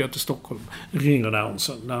att flyga till Stockholm.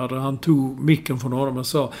 Ringannouncern. När han tog micken från honom och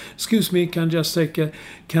sa "Excuse me, can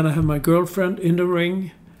I have my girlfriend in the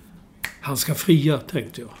ring?" Han ska fria,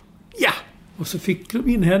 tänkte jag. Ja! Och så fick de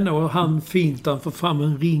in henne och han får fram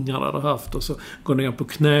en ring han hade haft. Och så går ner på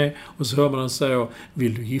knä och så hör man han säga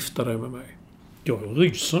 "Vill du gifta dig med mig?" Jag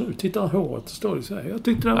ryser nu. Titta håret. Det står det så här. Jag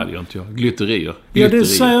tyckte det var... Nej, det gör inte jag. Glitterier. Ja, det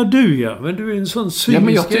säger du, ja. Men du är en sån cynisk...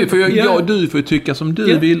 Ja, men du får ju tycka som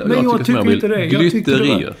du vill. Och men jag tycker som jag inte vill. det.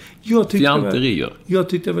 Glitterier. Fjanterier. Jag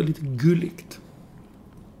tyckte det var lite gulligt.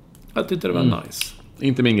 Jag tyckte det var nice.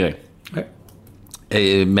 Inte min grej.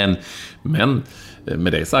 Nej. Men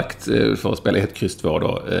med det sagt, för att spela 1-2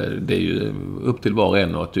 då, det är ju upp till var och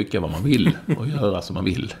en att tycka vad man vill och göra som man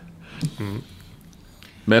vill. Mm.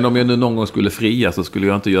 Men om jag nu någon gång skulle fria så skulle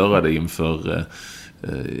jag inte göra det inför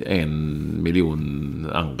 1 miljon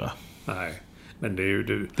andra. Nej, men det är ju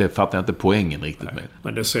du. Det fattar jag inte poängen riktigt med.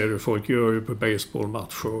 Men det ser du, folk gör ju på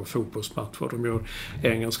baseballmatcher och fotbollsmatcher. De gör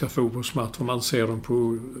engelska fotbollsmatcher. Man ser dem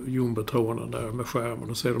på jumbotronen där med skärmen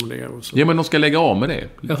och ser dem ner och så. Ja, men de ska lägga av med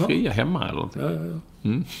det. Fria hemma eller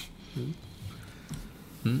någonting.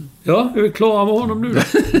 Ja, är vi klara med honom nu?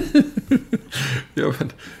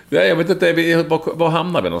 Jag vet inte, var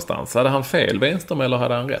hamnar vi någonstans? Hade han fel, vänster, eller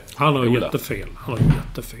hade han rätt? Han har jättefel.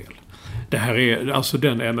 Det här är, alltså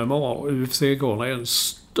den MMA och UFC-galan är den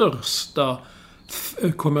största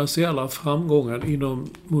kommersiella framgången inom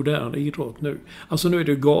modern idrott nu. Alltså nu är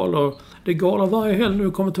det galor. Det är galor varje helg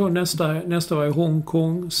nu. Kommer till nästa var i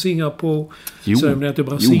Hongkong, Singapore. Så är det till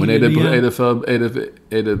Brasilien. Jo, men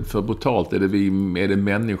är det för brutalt? Är det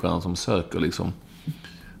människan som söker liksom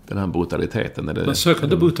den här brutaliteten? Man söker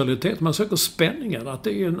inte brutalitet, man söker spänningen. Att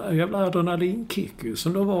det är en jävla adrenalinkick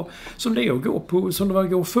som det var att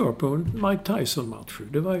gå för på en Mike Tyson-match.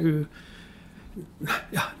 Det var ju...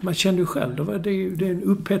 Ja, man kände ju själv. Det är en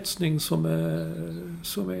upphetsning som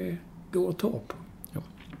går att ta på. Ja.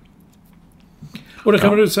 Och det kan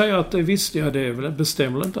man ju säga att visst, ja, det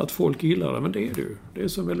bestämmer inte att folk gillar det, men det är det ju. Det är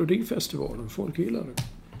som Melodifestivalen, folk gillar det.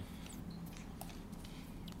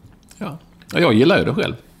 Ja, jag gillar ju det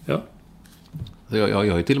själv. Ja. Jag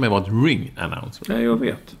har ju till och med varit ring-announcer. Nej, jag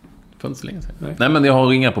vet. Det fanns länge sedan. Nej, men jag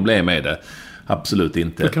har inga problem med det. Absolut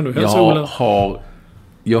inte. Kan du hälsa,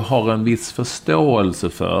 jag har en viss förståelse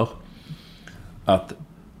för att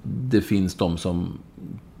det finns de som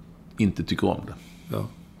inte tycker om det. Ja,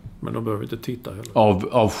 men de behöver inte titta heller.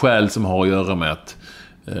 Av skäl som har att göra med att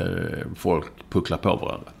folk pucklar på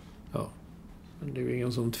varandra. Ja, men det är ju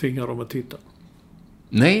ingen som tvingar dem att titta.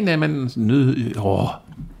 Nej, men nu...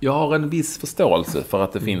 jag har en viss förståelse för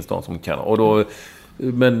att det finns de som kan. Och då,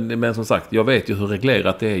 men som sagt, jag vet ju hur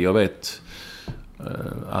reglerat det är. Jag vet...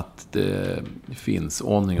 att det finns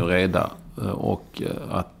ordning och reda och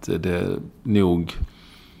att det nog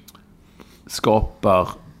skapar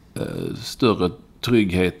större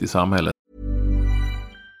trygghet i samhället.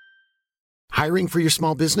 Hiring for your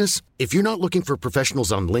small business? If you're not looking for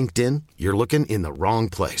professionals on LinkedIn, you're looking in the wrong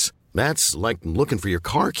place. That's like looking for your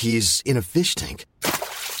car keys in a fish tank.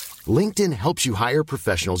 LinkedIn helps you hire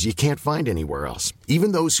professionals you can't find anywhere else,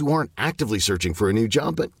 even those who aren't actively searching for a new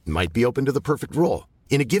job but might be open to the perfect role.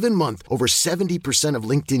 In a given month, over 70% of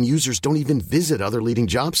LinkedIn users don't even visit other leading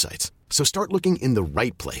job sites. So start looking in the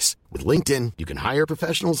right place. With LinkedIn, you can hire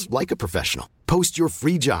professionals like a professional. Post your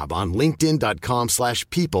free job on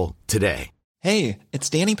linkedin.com/people today. Hey, it's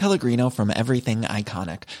Danny Pellegrino from Everything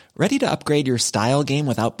Iconic. Ready to upgrade your style game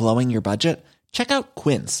without blowing your budget? Check out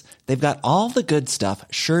Quince. They've got all the good stuff,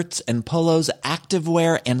 shirts and polos,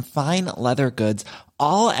 activewear, and fine leather goods,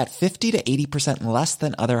 all at 50 to 80% less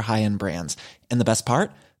than other high-end brands. And the best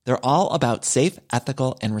part? They're all about safe,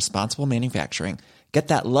 ethical, and responsible manufacturing. Get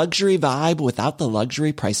that luxury vibe without the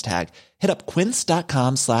luxury price tag. Hit up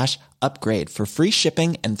quince.com/upgrade for free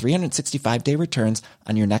shipping and 365-day returns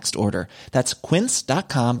on your next order. That's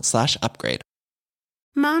quince.com/upgrade.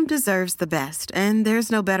 Mom deserves the best, and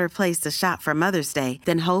there's no better place to shop for Mother's Day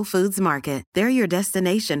than Whole Foods Market. They're your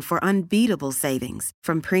destination for unbeatable savings,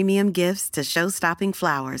 from premium gifts to show-stopping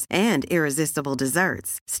flowers and irresistible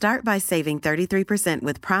desserts. Start by saving 33%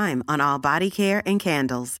 with Prime on all body care and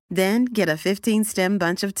candles. Then get a 15-stem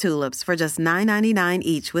bunch of tulips for just $9.99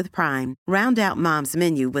 each with Prime. Round out Mom's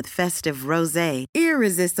menu with festive rosé,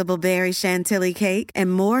 irresistible berry chantilly cake,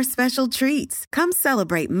 and more special treats. Come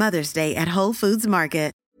celebrate Mother's Day at Whole Foods Market.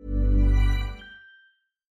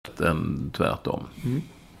 Än tvärtom.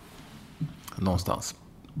 Någonstans.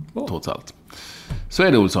 Trots allt. Så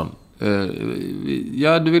är det, Olsson.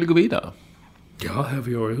 Ja, du vill gå vidare. Ja,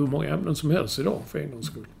 vi har ju hur många ämnen som helst idag för en gångs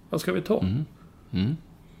skull. Vad ska vi ta?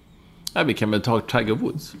 Ja, vi kan väl ta Tiger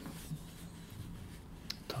Woods.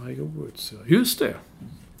 Tiger Woods, ja. Just det.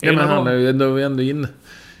 Ja, men han är ju ändå inne.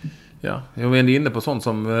 Ja, jag är ändå inne på sånt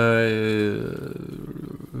som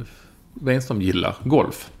Wenström gillar.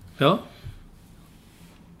 Golf. Ja.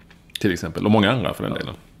 Till exempel. Och många andra för den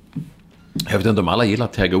delen. Jag vet inte om alla gillar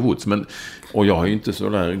Tiger Woods. Och jag har ju inte så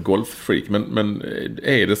där golffreak. Men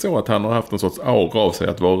är det så att han har haft en sorts aura av sig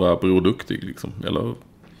att vara broduktig? Liksom? Eller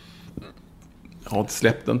har inte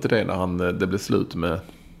släppt inte det när det blev slut med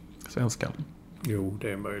svenskan? Jo,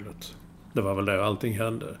 det är möjligt. Det var väl där allting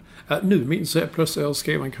hände. Nu minns jag plötsligt jag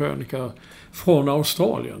skrev en krönika från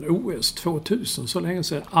Australien, OS 2000, så länge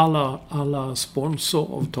sedan. Alla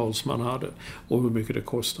sponsoravtal man hade och hur mycket det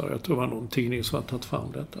kostade. Jag tror det var någon tidning som hade tagit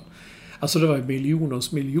fram detta. Alltså det var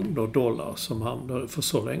miljoner dollar som han för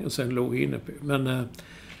så länge sedan låg inne på. Men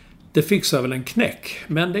det fixar väl en knäck.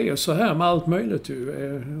 Men det är så här med allt möjligt ju.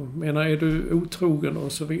 Menar, är du otrogen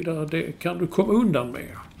och så vidare, det kan du komma undan med.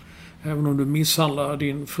 Även om du misshandlar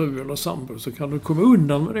din fru eller sambo så kan du komma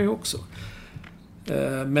undan med det också.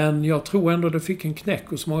 Men jag tror ändå det fick en knäck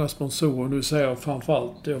hos många sponsorer. Nu säger jag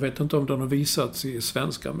framförallt, jag vet inte om den har visats i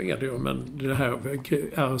svenska medier, men det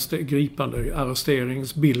här gripande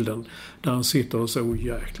arresteringsbilden där han sitter och så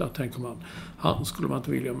jäkla, tänker man, han skulle man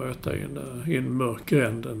inte vilja möta i en mörk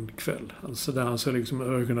gränd en kväll. Alltså där han ser liksom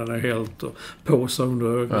ögonen är helt och påsar under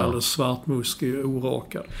ögonen, alldeles svartmuskig,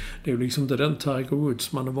 orakad. Det är ju liksom det den Tiger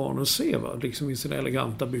Woods man är van att se, va? Liksom i sina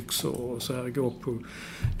eleganta byxor och så här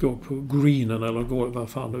gå på greenen eller vad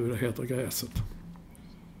fan nu det heter, gräset.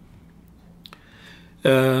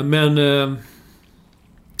 Men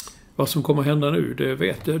vad som kommer hända nu, det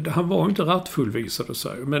vet jag. Han var inte rattfull, visade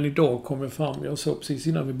sig. Men idag kom jag fram, jag såg precis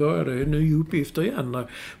innan vi började, nya uppgifter igen. När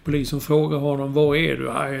polisen frågar honom, var är du?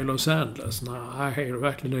 Jag är i Los Angeles. Nej, är du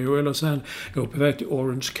verkligen det? Jag är i Los Angeles. Jag är på väg till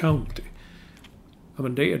Orange County. Ja,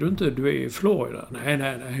 men det är du inte, du är i Florida.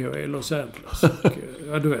 Nej, jag är i Los Angeles. Och,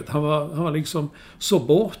 ja, du vet, han var liksom så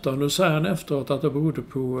borta. Nu säger han efteråt att det berodde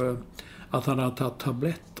på att han hade tagit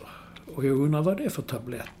tabletter. Och jag undrar vad det är för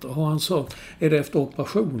tabletter. Har han så, är det efter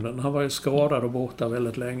operationen? Han var ju skadad och borta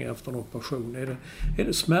väldigt länge efter en operation. Är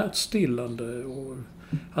det smärtstillande? Och,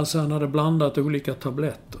 alltså han hade blandat olika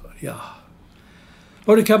tabletter. Ja.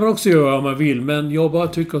 Och det kan man också göra om man vill, men jag bara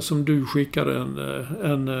tycker som du skickade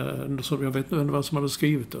en som jag vet inte vad som hade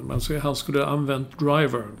skrivit den, men så han skulle ha använt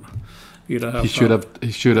drivern i det här fallet.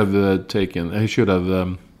 He should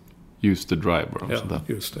have used the driver. Ja,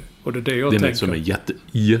 just det. Och det är det jag tänker. Det är som är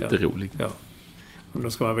jätterolig. Ja. Men då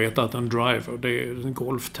ska man veta att en driver, det är en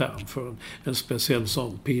golfterm för en speciell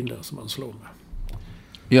sån pinne som man slår med.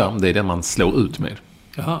 Ja, det är det man slår ut med.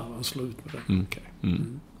 Jaha, man slår ut med det. Okej.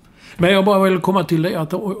 Men jag bara vill komma till det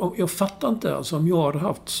att jag fattar inte, alltså om jag hade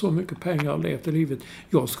haft så mycket pengar och levt i livet,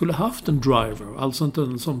 jag skulle haft en driver, alltså inte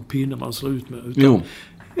en sån pinne man slår ut med, utan jo.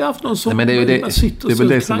 Jag har haft någon sån, nej, men det man sitter det är väl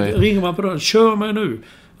så det som är... ringer man på den, kör mig nu.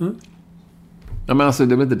 Ja, men alltså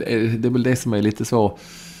det är väl det som är lite så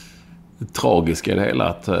tragiskt i det hela,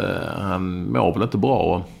 att han mår väl inte bra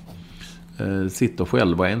och sitter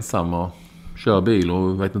själv och ensam och kör bil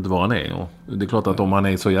och vet inte var han är. Och det är klart att om man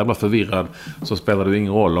är så jävla förvirrad så spelar det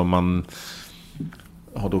ingen roll om man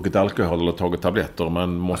har druckit alkohol eller tagit tabletter.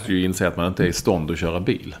 Man måste ju inse att man inte är i stånd att köra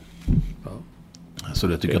bil. Ja. Så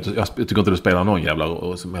jag tycker inte det spelar någon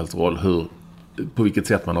jävla som helst roll på vilket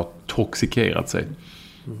sätt man har toxikerat sig.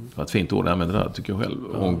 Det var ett fint ord, men det där tycker jag själv.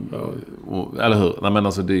 Eller hur? Nej, men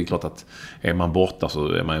alltså, det är klart att är man borta så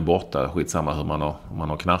är man ju borta. Skitsamma hur om man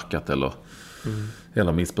har knarkat eller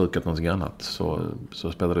missbrukat någonting annat,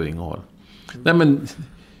 så spelar det ingen roll. Nej, men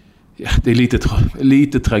det är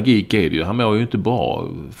lite tragik är det ju. Han mår ju inte bra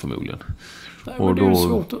förmodligen. Nej, men det är ju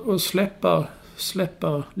svårt att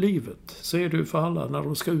släppa livet. Ser du för alla när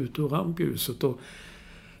de ska ut ur rampljuset. Och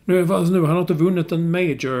nu har han inte vunnit en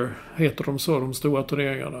major, heter de så, de stora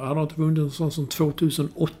turneringarna. Han har inte vunnit en sån som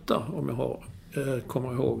 2008, om jag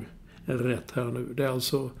kommer ihåg rätt här nu. Det är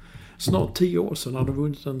alltså snart 10 år sedan han hade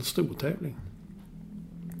vunnit en stor tävling.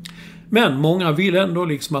 Men många vill ändå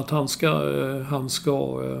liksom att han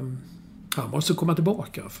måste komma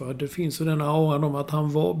tillbaka. För det finns ju den auran om att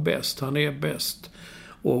han var bäst, han är bäst.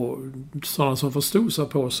 Och sådana som förstod sig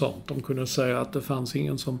på sånt, de kunde säga att det fanns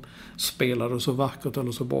ingen som spelade så vackert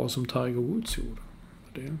eller så bra som Tiger Woods gjorde.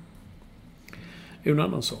 Det är en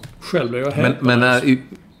annan sak. Själv är jag här. Men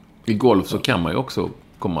i golf så kan man ju också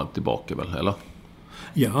komma tillbaka väl, eller?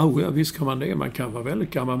 Ja, visst kan man det. Man kan vara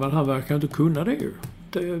väldigt gammal, men han verkar inte kunna det ju.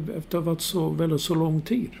 Efter att ha varit så lång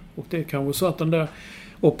tid. Och det är kanske så att den där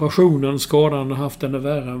operationen, skadan han har haft, den är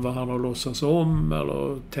värre än vad han har låtsats om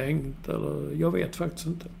eller tänkt. Eller, jag vet faktiskt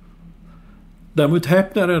inte. Däremot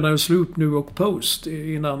häpnade jag när jag slog upp New York Post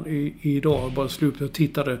innan idag. Bara slog upp och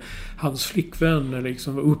tittade. Hans flickvän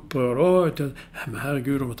liksom var upprörd. Men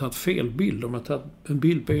herregud, de har tagit fel bild. De har tagit en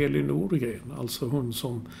bild på Elin Nordegren. Alltså hon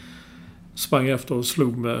som sprang efter och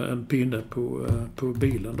slog med en pinne på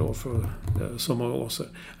bilen då för så många år sedan.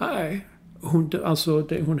 Nej,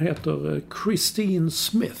 hon heter Christine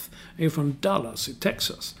Smith. Är från Dallas i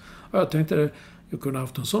Texas. Och jag tänkte jag kunde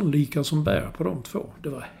haft en sån lika som bär på de två. Det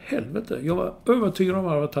var helvete. Jag var övertygad om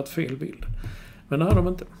att de hade tagit fel bild. Men det hade de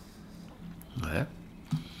inte.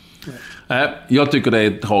 Nej, jag tycker det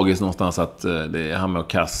är tragiskt någonstans att det är han med och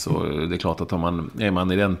kass. Och det är klart att är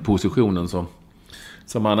man i den positionen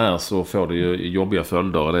som han är, så får det ju jobbiga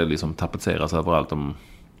följder. Och det liksom tapetseras överallt om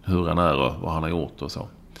hur han är och vad han har gjort och så.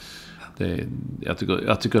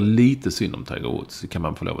 Jag tycker lite synd om Tiger Woods. Det kan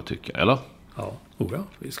man få lov att tycka, eller? Ja,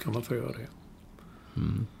 visst kan man få göra det.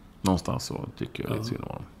 Någonstans så tycker jag lite synd om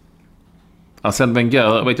honom. Sen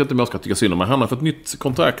Wenger, vet jag inte om jag ska tycka synd om, men han har fått nytt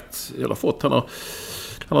kontrakt.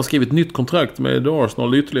 Han har skrivit nytt kontrakt med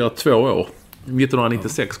Arsenal ytterligare 2 år.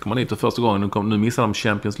 1996 kom han hit för första gången. Nu missar de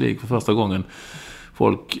Champions League för första gången.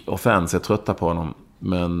 Folk och fans är trötta på honom.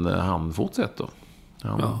 Men han fortsätter.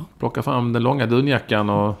 Han plockar fram den långa dunjackan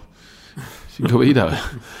och går vidare.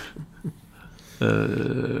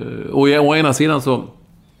 Och å ena sidan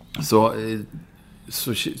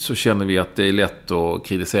så känner vi att det är lätt att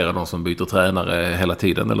kritisera de som byter tränare hela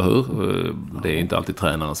tiden, eller hur? Det är inte alltid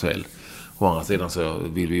tränarens fel. Å andra sidan så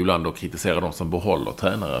vill vi ibland då kritisera de som behåller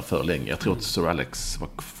tränare för länge. Jag tror att Sir Alex var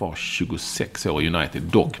kvar 26 år i United,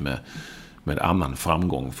 dock med annan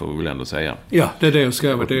framgång, får vi väl ändå säga. Ja, det är det jag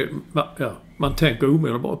skrev. Man tänker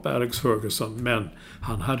omedelbart på Alex Ferguson, men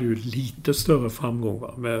han hade ju lite större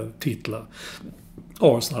framgång med titlar.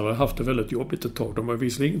 Arsenal har haft det väldigt jobbigt ett tag. De har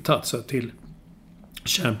visserligen tagit sig till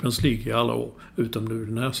Champions League i alla år, utom nu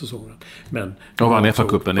den här säsongen. Men de vann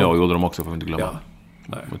FA-cupen i år, gjorde de också, får vi inte glömma.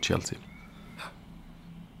 Mot Chelsea.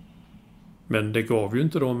 Men det gav ju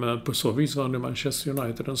inte dem, på så vis vann Manchester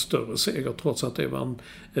United en större seger, trots att det var en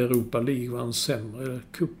Europa League, var en sämre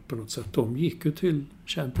cup på något sätt. De gick ju till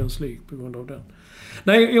Champions League på grund av den.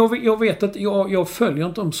 Nej, jag vet att jag följer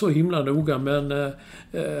inte dem så himla noga, men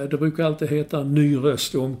det brukar alltid heta en ny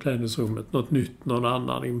röst i omklädningsrummet. Något nytt, någon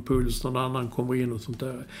annan impuls, någon annan kommer in och sånt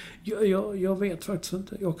där. Jag vet faktiskt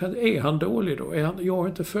inte. Är han dålig då? Jag har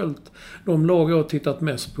inte följt de lag jag har tittat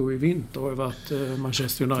mest på i vinter. Det har varit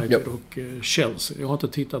Manchester United och Chelsea. Jag har inte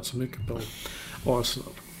tittat så mycket på Arsenal.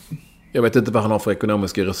 Jag vet inte vad han har för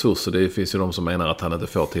ekonomiska resurser. Det finns ju de som menar att han inte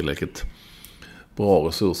får tillräckligt bra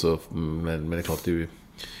resurser, men det är klart det är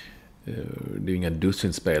ju inga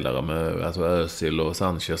dussinspelare med alltså Özil och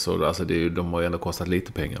Sanchez och alltså de har ju ändå kostat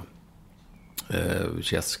lite pengar.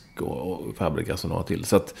 Cesc och Fabregas och några till,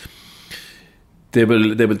 så att det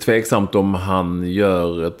är väl tveksamt om han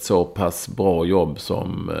gör ett så pass bra jobb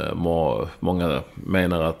som många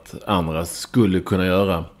menar att andra skulle kunna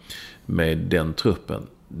göra med den truppen.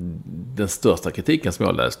 Den största kritiken som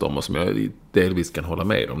jag läst om och som jag delvis kan hålla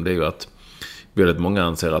med om, det är ju att väldigt många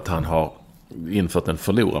anser att han har infört en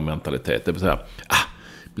förlorarmentalitet. Det vill säga,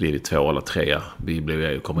 blir vi 2 eller 3,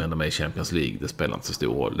 vi kommer ändå med i Champions League, det spelar inte så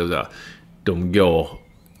stor roll. Det vill säga, de går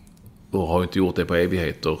och har inte gjort det på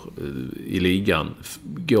evigheter i ligan,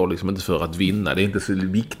 går liksom inte för att vinna. Det är inte så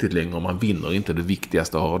viktigt längre om man vinner, inte det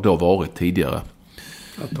viktigaste har då varit tidigare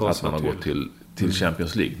att man har gått till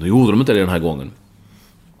Champions League. Nu gjorde de inte det den här gången.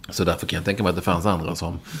 Så därför kan jag tänka mig att det fanns andra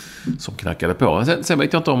som knackade på. Sen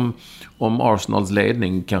vet jag inte om Arsenals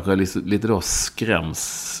ledning kanske lite då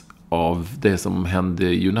skräms av det som hände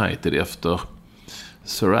i United efter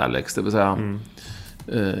Sir Alex. Det vill säga,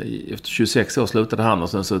 efter 26 år slutade han och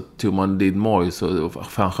sen så tog man Dean Moyes och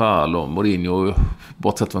Van Gaal och Mourinho,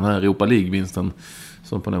 bortsett från den här Europa League-vinsten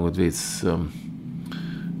som på något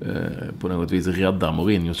vis räddar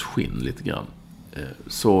Mourinhos skinn lite grann.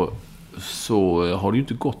 Så har det ju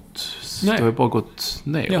inte gått. Nej. Det har ju bara gått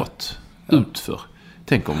neråt, utför.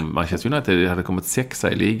 Tänk om Manchester United hade kommit 6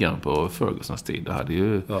 i ligan på Fergusons tid. Då hade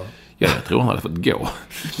ju... Ja. Jag tror han hade fått gå. Ja.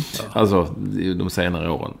 Alltså, de senare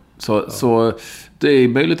åren. Så det är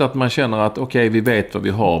möjligt att man känner att okej, vi vet vad vi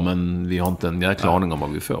har, men vi har inte en jäkla aning om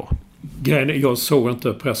vad vi får. Jag såg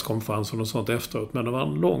inte presskonferensen och sånt efteråt, men det var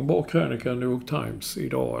en lång bra krönika i New York Times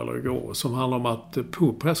idag eller igår som handlar om att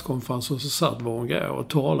på presskonferensen så satt Wenger och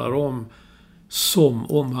talade om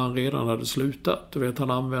som om han redan hade slutat. Du vet,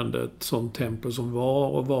 han använde ett sånt tempo som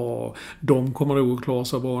var. De kommer nog att klara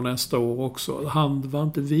sig bra nästa år också. Han var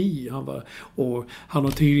inte vi. Han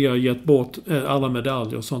har tidigare gett bort alla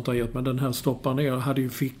medaljer och sånt har gett. Men den här stoppar ner hade ju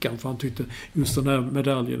fickan för han tyckte just den här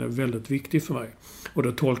medaljen är väldigt viktig för mig. Och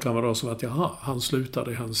då tolkar man då som att han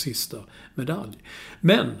slutade i hans sista medalj.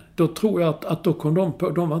 Men då tror jag att då kom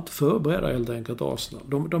de var inte förberedda helt enkelt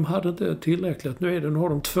Arsenal. De hade inte tillräckligt. Nu har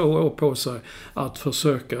de 2 år på sig att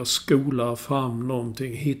försöka skola fram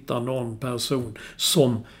någonting, hitta någon person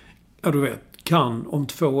som, ja du vet, kan om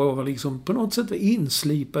 2 år liksom på något sätt vara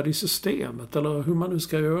inslipad i systemet eller hur man nu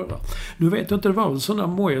ska göra. Nu vet jag inte, det var väl så när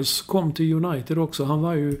Moyes kom till United också.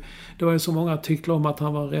 Det var ju så många artiklar om att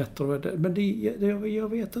han var rätt. Men jag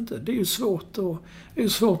vet inte. Det är ju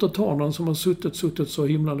svårt att ta någon som har suttit så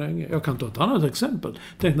himla länge. Jag kan ta ett annat exempel.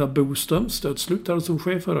 Tänk när Bo Strömstedt slutade som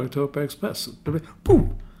chefredaktör på Expressen. Det blev boom!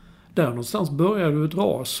 Där någonstans började du ett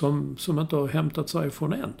ras som inte har hämtat sig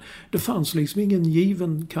från än. Det fanns liksom ingen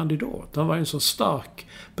given kandidat. Han var en så stark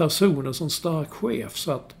person, en så stark chef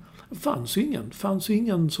så att det fanns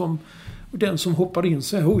ingen som den som hoppade in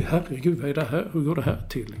sig. Oj herregud, vad är det här? Hur går det här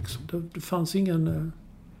till? Liksom. Det fanns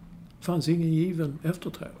ingen given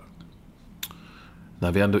efterträdare.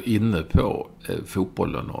 När vi ändå är inne på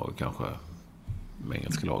fotbollen och kanske med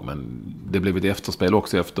engelska lag, men det blev ett efterspel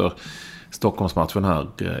också efter Stockholmsmatchen här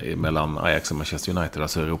mellan Ajax och Manchester United,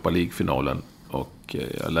 alltså Europa League-finalen. Och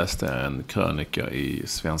jag läste en krönika i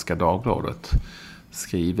Svenska Dagbladet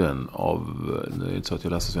skriven av, nu är det inte så att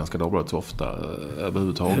jag läser Svenska Dagbladet så ofta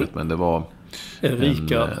överhuvudtaget, men det var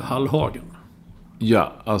Erika Hallhagen.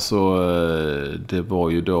 Ja, alltså det var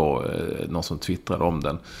ju då någon som twittrade om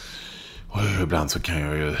den. Och ibland så kan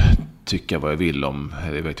jag ju tycka vad jag vill om,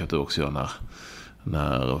 det vet jag att du också gör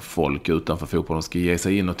när folk utanför fotbollen ska ge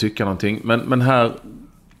sig in och tycka någonting. Men här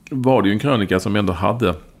var det ju en krönika som ändå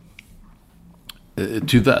hade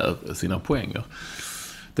tyvärr sina poänger.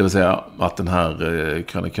 Det vill säga att den här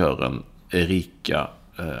krönikören Erika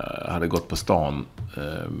hade gått på stan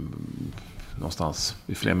någonstans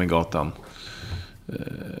vid Fleminggatan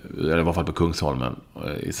eller i alla fall på Kungsholmen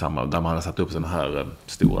där man hade satt upp sådana här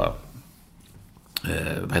stora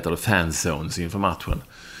fanzones inför matchen.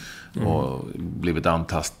 Och blivit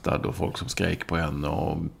antastad och folk som skrek på henne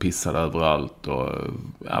och pissade överallt och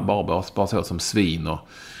bara så som svin. Och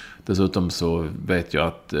dessutom så vet jag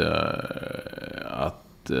att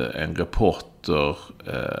en reporter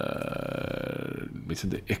visste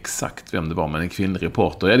inte exakt vem det var, men en kvinnlig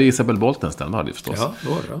reporter, det är Isabel Boltensten var det förstås. Ja, det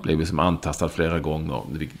var det. Blev liksom antastad flera gånger,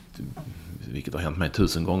 vilket har hänt mig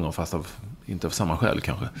 1000 gånger fast inte av samma skäl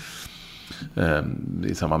kanske.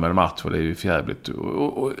 I samband med en match, och det är ju fjärbligt.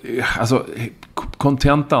 Alltså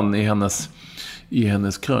kontentan i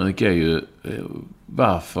hennes krönika är ju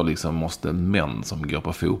varför liksom måste män som går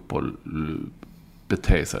på fotboll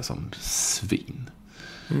bete sig som svin.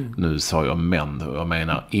 Nu sa jag män, och jag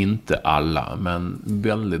menar inte alla, men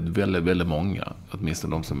väldigt, väldigt, väldigt många,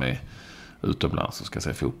 åtminstone de som är utomlands och ska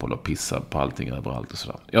se fotboll och pissa på allting överallt och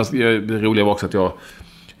sådär. Det roliga var också att jag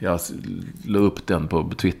la upp den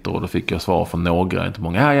på Twitter och då fick jag svar från några, inte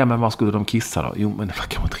många. Ja, men vad skulle de kissa då? Jo, men det var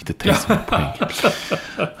kanske inte riktigt det som var poäng.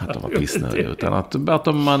 Att de var pissnödiga, utan att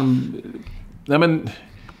om man... Nej, men...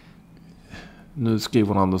 Nu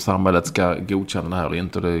skriver han att samhället ska godkänna det här och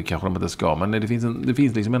inte, och det kanske de inte ska, men det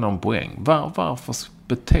finns liksom en poäng. Varför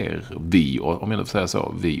beter vi, om jag nu får säga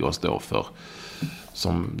så, vi oss då för,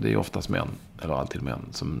 som det är oftast män, eller alltid män,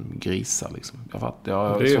 som grisar liksom. Jag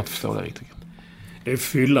har svårt att förstå det riktigt. Det är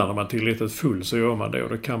fylla när man är tillräckligt full, så gör man det, och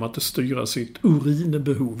då kan man inte styra sitt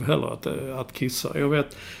urinbehov heller att kissa. Jag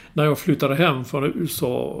vet, när jag flyttade hem från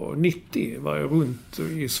USA 90 var jag runt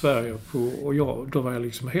i Sverige då var jag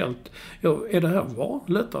liksom helt... är det här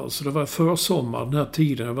vanligt alltså? Det var försommar den här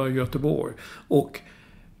tiden, jag var i Göteborg. Och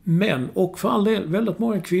för all del, väldigt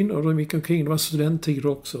många kvinnor, de gick omkring, det var studenttid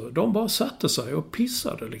också, de bara satte sig och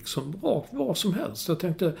pissade liksom rakt var som helst. Jag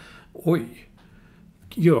tänkte, oj,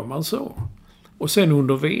 gör man så? Och sen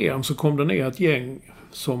under VM så kom det ner ett gäng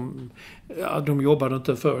som... Ja, de jobbade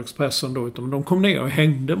inte för Expressen då, utan de kom ner och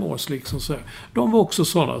hängde med oss liksom så här. De var också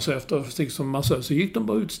sådana, så efter liksom massa, så gick de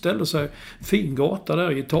bara ut, ställde sig fin gata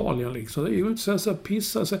där i Italien liksom. Det gick ut så här,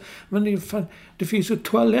 pissa sig. Men det finns ju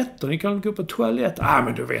toaletter, ni kan gå på toalett.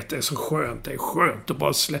 Men du vet, det är så skönt, det är skönt att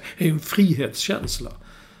bara det är en frihetskänsla.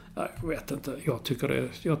 Nej, jag vet inte, jag tycker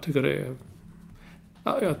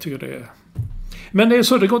det är... Men det är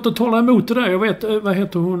så, det går inte att tala emot det där. Jag vet, vad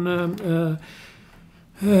heter hon...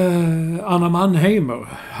 Anna Mannheimer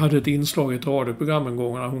hade ett inslag i ett radioprogram en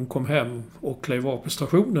gång när hon kom hem och klev av på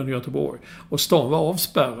stationen i Göteborg. Och stan var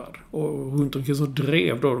avspärrad. Och runt omkring så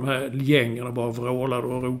drev då de här gängen och bara vrålade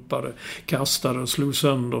och ropade, kastade och slog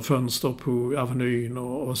sönder fönster på Avenyn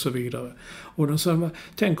och så vidare. Och den sa,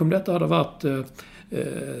 tänk om detta hade varit...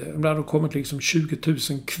 Det hade kommit liksom 20 000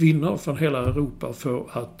 kvinnor från hela Europa för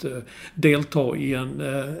att delta i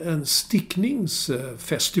en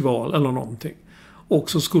stickningsfestival eller någonting. Och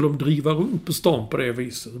så skulle de driva runt på stan på det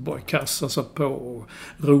viset. Bara kassa sig på och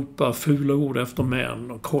ropa fula ord efter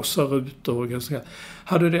män och krossa rutor. Och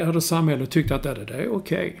hade samhället tyckt att det där är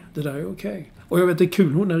okej. Det där är okej. Och jag vet, det är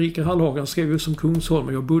kul. Hon Erika Hallhagen skrev ju som Kungsholm.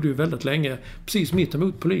 Och jag bodde ju väldigt länge precis mitt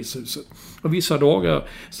emot polishuset. Och vissa dagar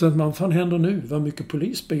så att man, fan händer nu? Vad mycket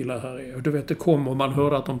polisbilar här är. Och du vet, det kom och man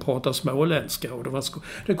hörde att de pratade småländska. Och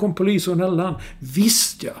det kom poliser från hela land.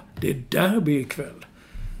 Visst ja, det är derby ikväll.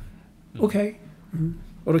 Okej. Mm.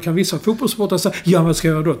 Och då kan vissa fotbollssportare säga, ja men ska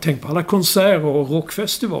jag då tänk på alla konserter och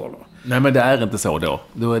rockfestivaler. Nej, men det är inte så då.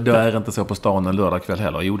 Det är inte så på stan en lördagkväll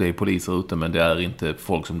heller. Jo, det är poliser ute, men det är inte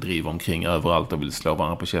folk som driver omkring överallt och vill slå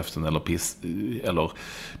varandra på käften eller eller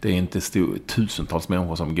det är inte tusentals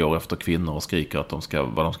människor som går efter kvinnor och skriker att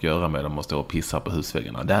vad de ska göra med dem och stå och pissa på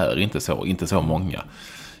husväggarna. Det är inte så många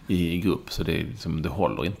i grupp, så det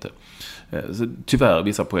håller inte. Så tyvärr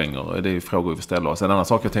vissa poänger, det är frågor vi får ställa oss. En annan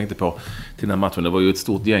sak jag tänkte på till den här matchen, det var ju ett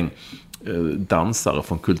stort gäng dansare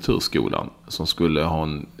från Kulturskolan som skulle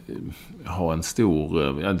ha en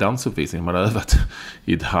stor dansuppvisning. Man hade övat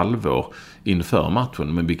i ett halvår inför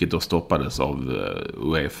matchen, men vilket då stoppades av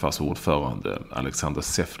UEFAs ordförande Alexander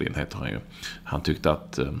Sefrin heter han ju. Han tyckte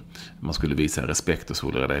att man skulle visa respekt och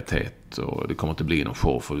solidaritet och det kommer inte bli någon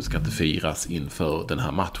show för det ska inte firas inför den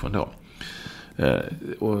här matchen då.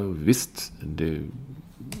 Och visst, det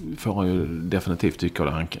får han ju definitivt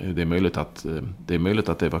tycka. Det är möjligt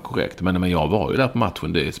att det var korrekt. Men jag var ju där på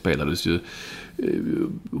matchen. Det spelades ju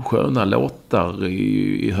sköna låtar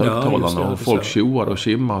i högtalarna och folk tjoade och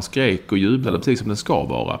kimmade och skrek och jublade precis som det ska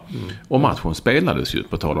vara. Och matchen spelades ju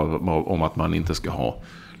på tal om att man inte ska ha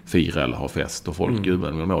fira eller ha fest och folk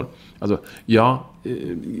jublade med mål. Alltså,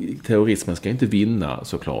 terrorismen ska inte vinna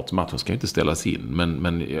såklart. Matchen ska inte ställas in.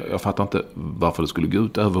 Men jag fattar inte varför det skulle gå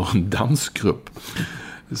ut över en dansgrupp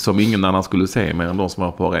som ingen annan skulle se mer än de som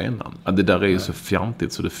var på arenan. Det där är ju så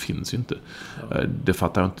fjantigt så det finns ju inte. Det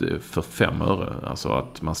fattar jag inte för 5 öre. Alltså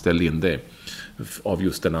att man ställer in det av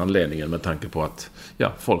just den anledningen med tanke på att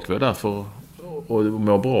folk var där för och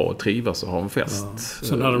må bra och trivas och ha en fest. Ja.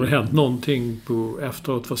 Sen hade det hänt någonting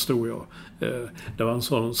efteråt, förstod jag. Det var en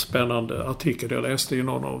sån spännande artikel jag läste i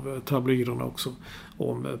någon av tabloiderna också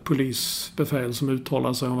om polisbefäl som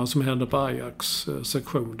uttalade sig om vad som hände på Ajax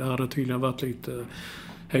sektion. Det hade tydligen varit lite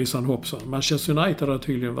hejsan hoppsan. Manchester United hade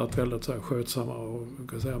tydligen varit väldigt så här skötsamma och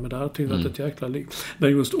säga, men det hade tydligen varit ett jäkla liv.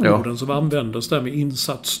 Men just orden som användes där med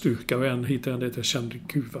insatsstyrka och en hit det jag kände,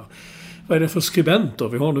 gud vad är det för skribenter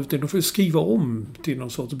vi har nu? De får ju skriva om till någon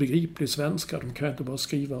sorts begriplig svenska. De kan inte bara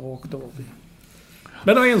skriva rakt av.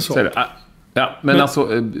 Men det är en sak. Men alltså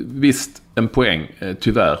visst en poäng,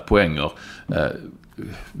 tyvärr poänger.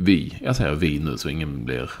 Jag säger vi nu så ingen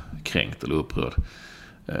blir kränkt eller upprörd.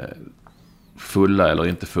 Fulla eller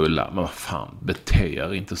inte fulla, men vad fan, bete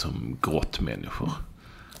er inte som grottmänniskor.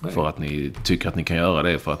 Nej. För att ni tycker att ni kan göra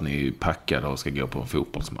det för att ni är packade och ska gå på en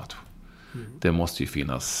fotbollsmatch. Det måste ju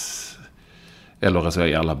finnas, eller så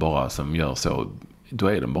är alla bara som gör så, då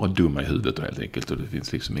är de bara dumma i huvudet och helt enkelt och det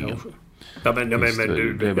finns liksom ingen. Ja, men du,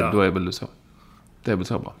 då är väl det så. Det är väl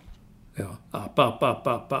så bra. Ja,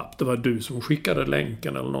 app. Det var du som skickade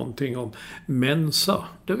länken eller någonting om Mensa,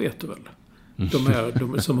 det vet du väl?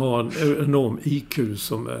 De som har en enorm IQ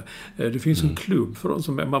det finns en klubb för dem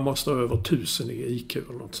som man måste ha över 1000 i IQ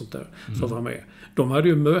eller något sånt där för att vara med. De hade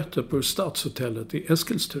ju möte på Stadshotellet i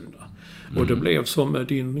Eskilstuna. Och det blev som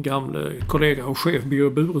din gamla kollega och chef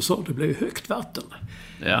Björn Bure sa, det blev högt vatten.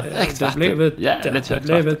 Ja, det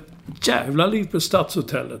blev ett jävla liv på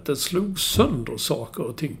Stadshotellet. Det slog sönder saker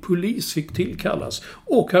och ting. Polis fick tillkallas.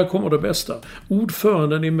 Och här kommer det bästa.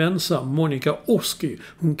 Ordföranden i Mensa, Monica Oski,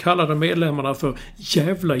 hon kallade medlemmarna för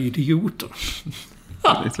jävla idioter. Det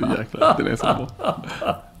är så jäkla, det är så bra.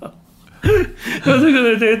 Jag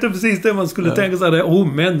tycker det är inte precis det man skulle tänka sig.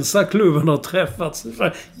 Mensaklubben har träffats.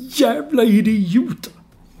 Jävla idioter.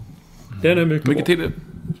 Den är mycket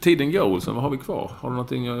Tiden går, så vad har vi kvar? Har du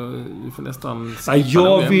någonting? Vi får nästan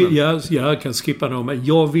jag kan skippa det, men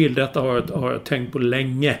jag vill, detta har jag tänkt på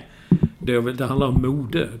länge. Det handlar om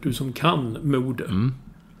mode. Du som kan mode.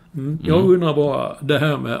 Jag undrar bara det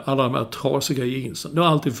här med alla de här trasiga jeansen. Det har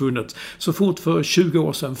alltid funnits. Så fort för 20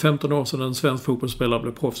 år sedan, 15 år sedan en svensk fotbollsspelare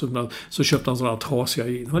blev proffs, så köpte han sådana här trasiga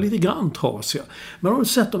jeans. De var lite grann trasiga. Men har du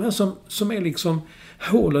sett de här som är liksom,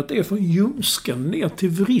 hålet är från ljumsken ner till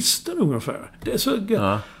vristen ungefär. Det är så...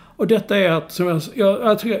 Ja. Och detta är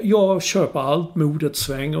att jag köper allt, modet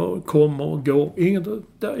svänger, kommer och går.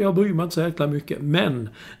 Jag bryr mig inte så jäkla mycket. Men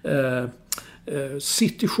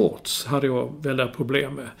city shorts hade jag väldigt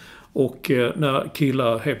problem med. Och när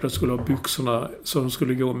killar helt plötsligt skulle ha byxorna så de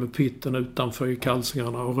skulle gå med pitten utanför i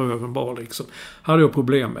kalsingarna och röven bara liksom, hade jag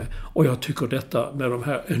problem med. Och jag tycker detta med de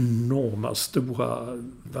här enorma stora,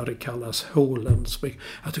 vad det kallas, hålen,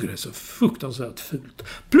 jag tycker det är så fruktansvärt fult.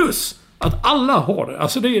 Plus att alla har det.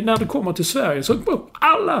 Alltså det är, när det kommer till Sverige så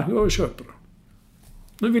alla jag köper det.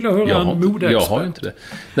 Nu vill jag höra en modeexpert. Jag har ju inte det.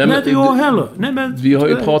 Nej, men inte jag heller. Nej, men, vi har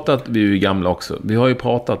ju pratat, vi är ju gamla också. Vi har ju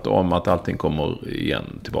pratat om att allting kommer igen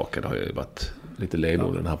tillbaka. Det har ju varit lite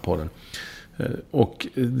ledord i den här podden. Och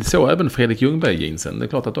så även Fredrik Ljungberg-jeansen. Det är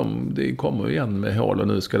klart att det kommer igen med hål och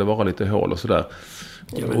nu ska det vara lite hål och sådär.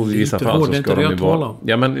 Och i vissa fall så ska de ju vara...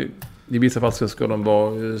 Ja, men i vissa fall ska de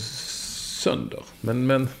vara sönder.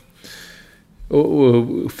 Men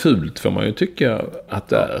och fult får man ju tycka att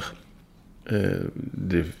det är.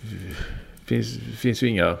 Det finns ju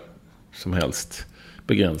inga som helst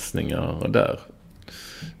begränsningar där.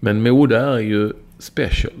 Men mode är ju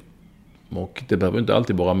special. Och det behöver inte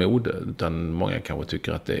alltid vara mode, utan många kanske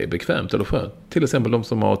tycker att det är bekvämt eller skönt. Till exempel de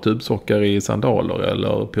som har tubsockar i sandaler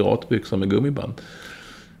eller piratbyxor med gummiband.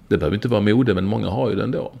 Det behöver inte vara mode, men många har ju det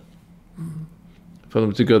ändå.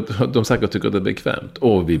 För de säkert tycker att det är bekvämt.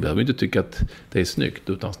 Och vi behöver inte tycka att det är snyggt,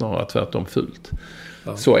 utan snarare tvärtom fult.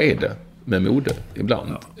 Ja. Så är det med mode ibland.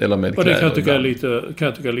 Ja. Eller med kläder. Och det kan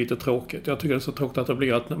jag tycka är lite tråkigt. Jag tycker det är så tråkigt att det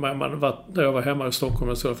blir att när jag var hemma i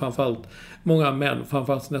Stockholm så framförallt många män,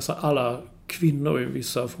 framförallt nästan alla kvinnor i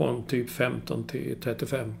vissa från typ 15 till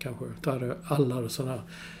 35 kanske. Där hade alla sådana här.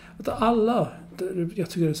 Jag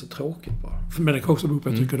tycker det är så tråkigt bara. Men det kan också bero på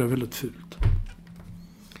att jag tycker det är väldigt fult.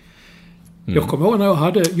 Jag kommer ihåg när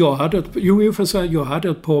jag hade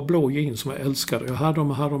ett par blå jeans som jag älskade. Jag hade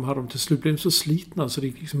dem till slut blev så slitna så det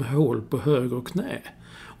gick liksom hål på höger knä.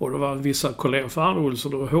 Och det var vissa kollegor, fan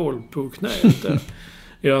Olsson, det var hål på knät där.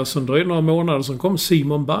 Ja, så dröjde några månader så kom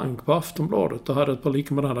Simon Bank på Aftonbladet och hade ett par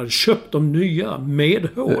lika med han hade köpt de nya med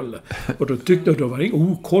hål. Och då tyckte jag, då var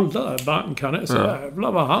det kolla Bank, han är så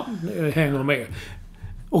jävla vad han hänger med.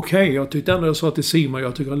 Okej, jag tyckte ändå jag sa till Simon,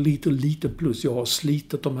 jag tycker lite plus. Jag har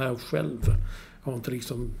slitit de här själv. Jag har inte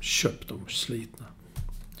liksom köpt dem slitna.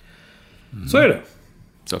 Så är det.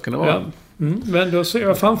 Så kan det vara. Ja. Men då ser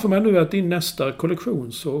jag framför mig nu att i nästa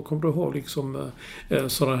kollektion så kommer du ha liksom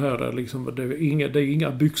sådana här där liksom, det är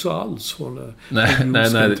inga byxor alls från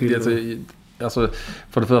nej. Alltså,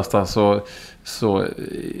 för det första så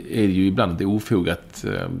är det ju ibland ett ofog att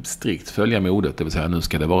strikt följa modet. Det vill säga nu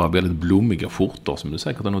ska det vara väldigt blommiga skjortor som du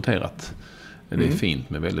säkert har noterat. Det är fint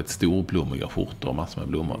med väldigt storblommiga skjortor och massor med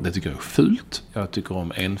blommor. Det tycker jag är fult. Jag tycker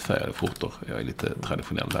om enfärgade skjortor. Jag är lite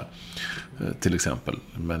traditionell där. Till exempel.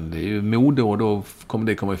 Men det är ju mode och då kommer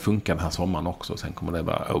det att funka den här sommaren också. Sen kommer det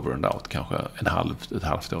vara over and out kanske ett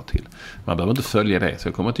halvt år till. Man behöver inte följa det. Så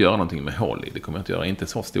jag kommer inte göra någonting med hål i. Det kommer jag inte göra. Inte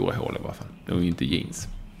så stora hål i alla fall. Det är ju inte jeans.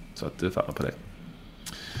 Så att det faller på det.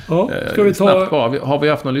 Ja, ska vi ta... Snabbt bara. Har vi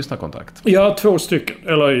haft någon lyssnarkontakt? Ja, 2 stycken.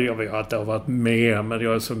 Eller jag vet att det har varit mer, men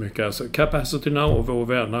jag är så mycket. Alltså, Capacity Now, vår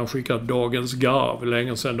vän, han skickar dagens garv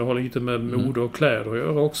länge sedan. Det har lite med mode och kläder att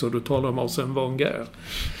göra också. Du talar om Arsène Wenger.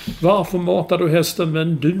 Varför matar du hästen med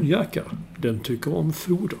en dunjacka? Den tycker om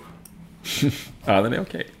foder. Ja, den är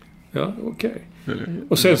okej. Ja, okej.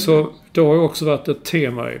 Och sen så, det har ju också varit ett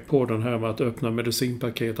tema på den här med att öppna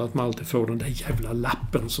medicinpaket, att man alltid får den där jävla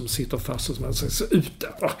lappen som sitter fast och som man ser ut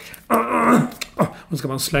där. Och ska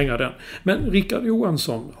man slänga den. Men Rickard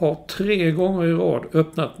Johansson har 3 gånger i rad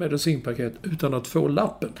öppnat medicinpaket utan att få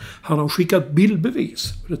lappen. Han har skickat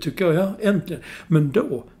bildbevis. Det tycker jag, äntligen. Men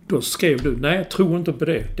då skrev du, nej, tro inte på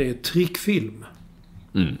det. Det är trickfilm.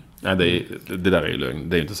 Nej, det där är ju lögn.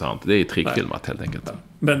 Det är inte sant. Det är trickfilmat helt enkelt. Ja.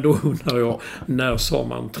 Men då undrar jag, när sa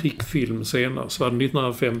man trickfilm senast? Var det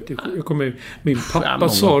 1950? Jag kommer, min pappa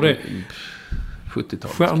sa det.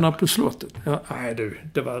 70-talet. Stjärna på slottet. Ja, nej du,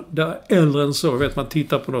 det var äldre än så. Vet man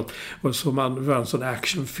tittar på något och så man var en sån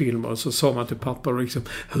actionfilm och så sa man till pappa liksom,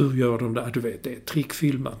 hur gör de där? Du vet, det är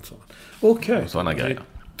trickfilmat. Okej. Sådana grejer.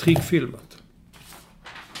 Trickfilmat.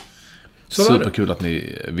 Superkul att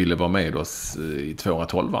ni ville vara med oss i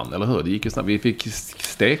 212an, eller hur? Det gick ju snabbt. Vi fick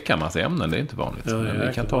steka massa ämnen, det är inte vanligt. Ja, men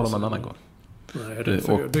vi kan ta dem en annan gång. Nej,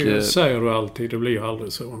 det säger du alltid. Det blir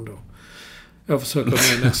aldrig så ändå. Jag försöker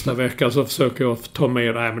med nästa vecka, så försöker jag ta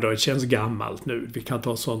med, nej men det känns gammalt nu. Vi kan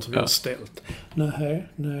ta sånt som vi har ställt. Nej,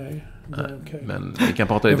 okej. Men vi kan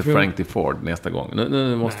prata lite Frank D. Ford nästa gång.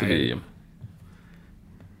 Nu måste vi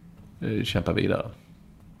kämpa vidare.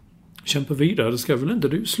 Kämpa vidare? Det ska väl inte,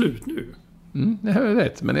 det är ju slut nu. Jag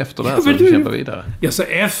vet, men efter det här så kämpa vidare. Jag sa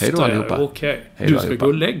efter, okej. Du ska gå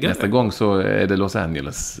och lägga nästa gång så är det Los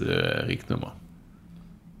Angeles riktnummer.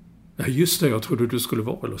 Ja, just det. Jag trodde du skulle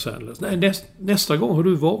vara i Los Angeles. Nej, nästa gång har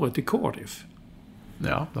du varit i Cardiff.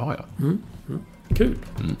 Ja, det har jag. Kul.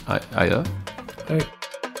 Adjö. Hej.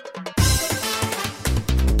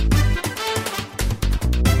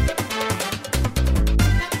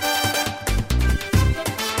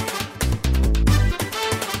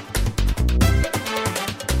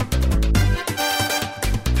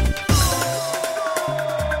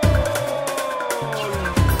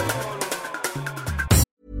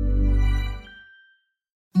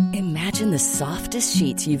 Imagine the softest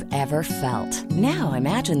sheets you've ever felt. Now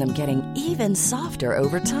imagine them getting even softer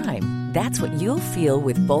over time. That's what you'll feel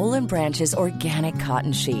with Boll & Branch's organic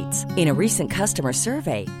cotton sheets. In a recent customer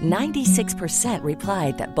survey, 96%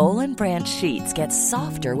 replied that Boll & Branch sheets get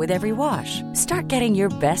softer with every wash. Start getting your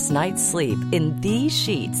best night's sleep in these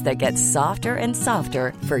sheets that get softer and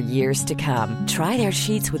softer for years to come. Try their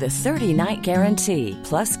sheets with a 30-night guarantee.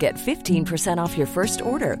 Plus, get 15% off your first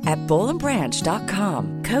order at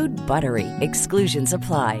bollandbranch.com. Code BUTTERY. Exclusions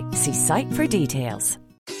apply. See site for details.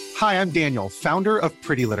 Hi, I'm Daniel, founder of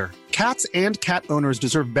Pretty Litter. Cats and cat owners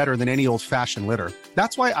deserve better than any old-fashioned litter.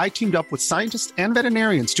 That's why I teamed up with scientists and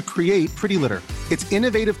veterinarians to create Pretty Litter. Its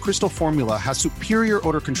innovative crystal formula has superior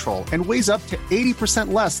odor control and weighs up to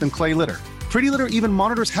 80% less than clay litter. Pretty Litter even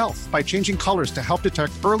monitors health by changing colors to help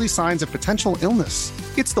detect early signs of potential illness.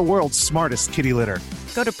 It's the world's smartest kitty litter.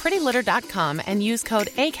 Go to prettylitter.com and use code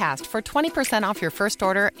ACAST for 20% off your first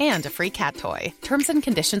order and a free cat toy. Terms and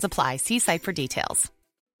conditions apply. See site for details.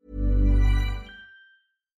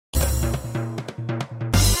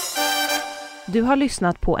 Du har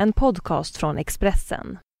lyssnat på en podcast från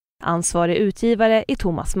Expressen. Ansvarig utgivare är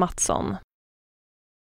Thomas Mattsson.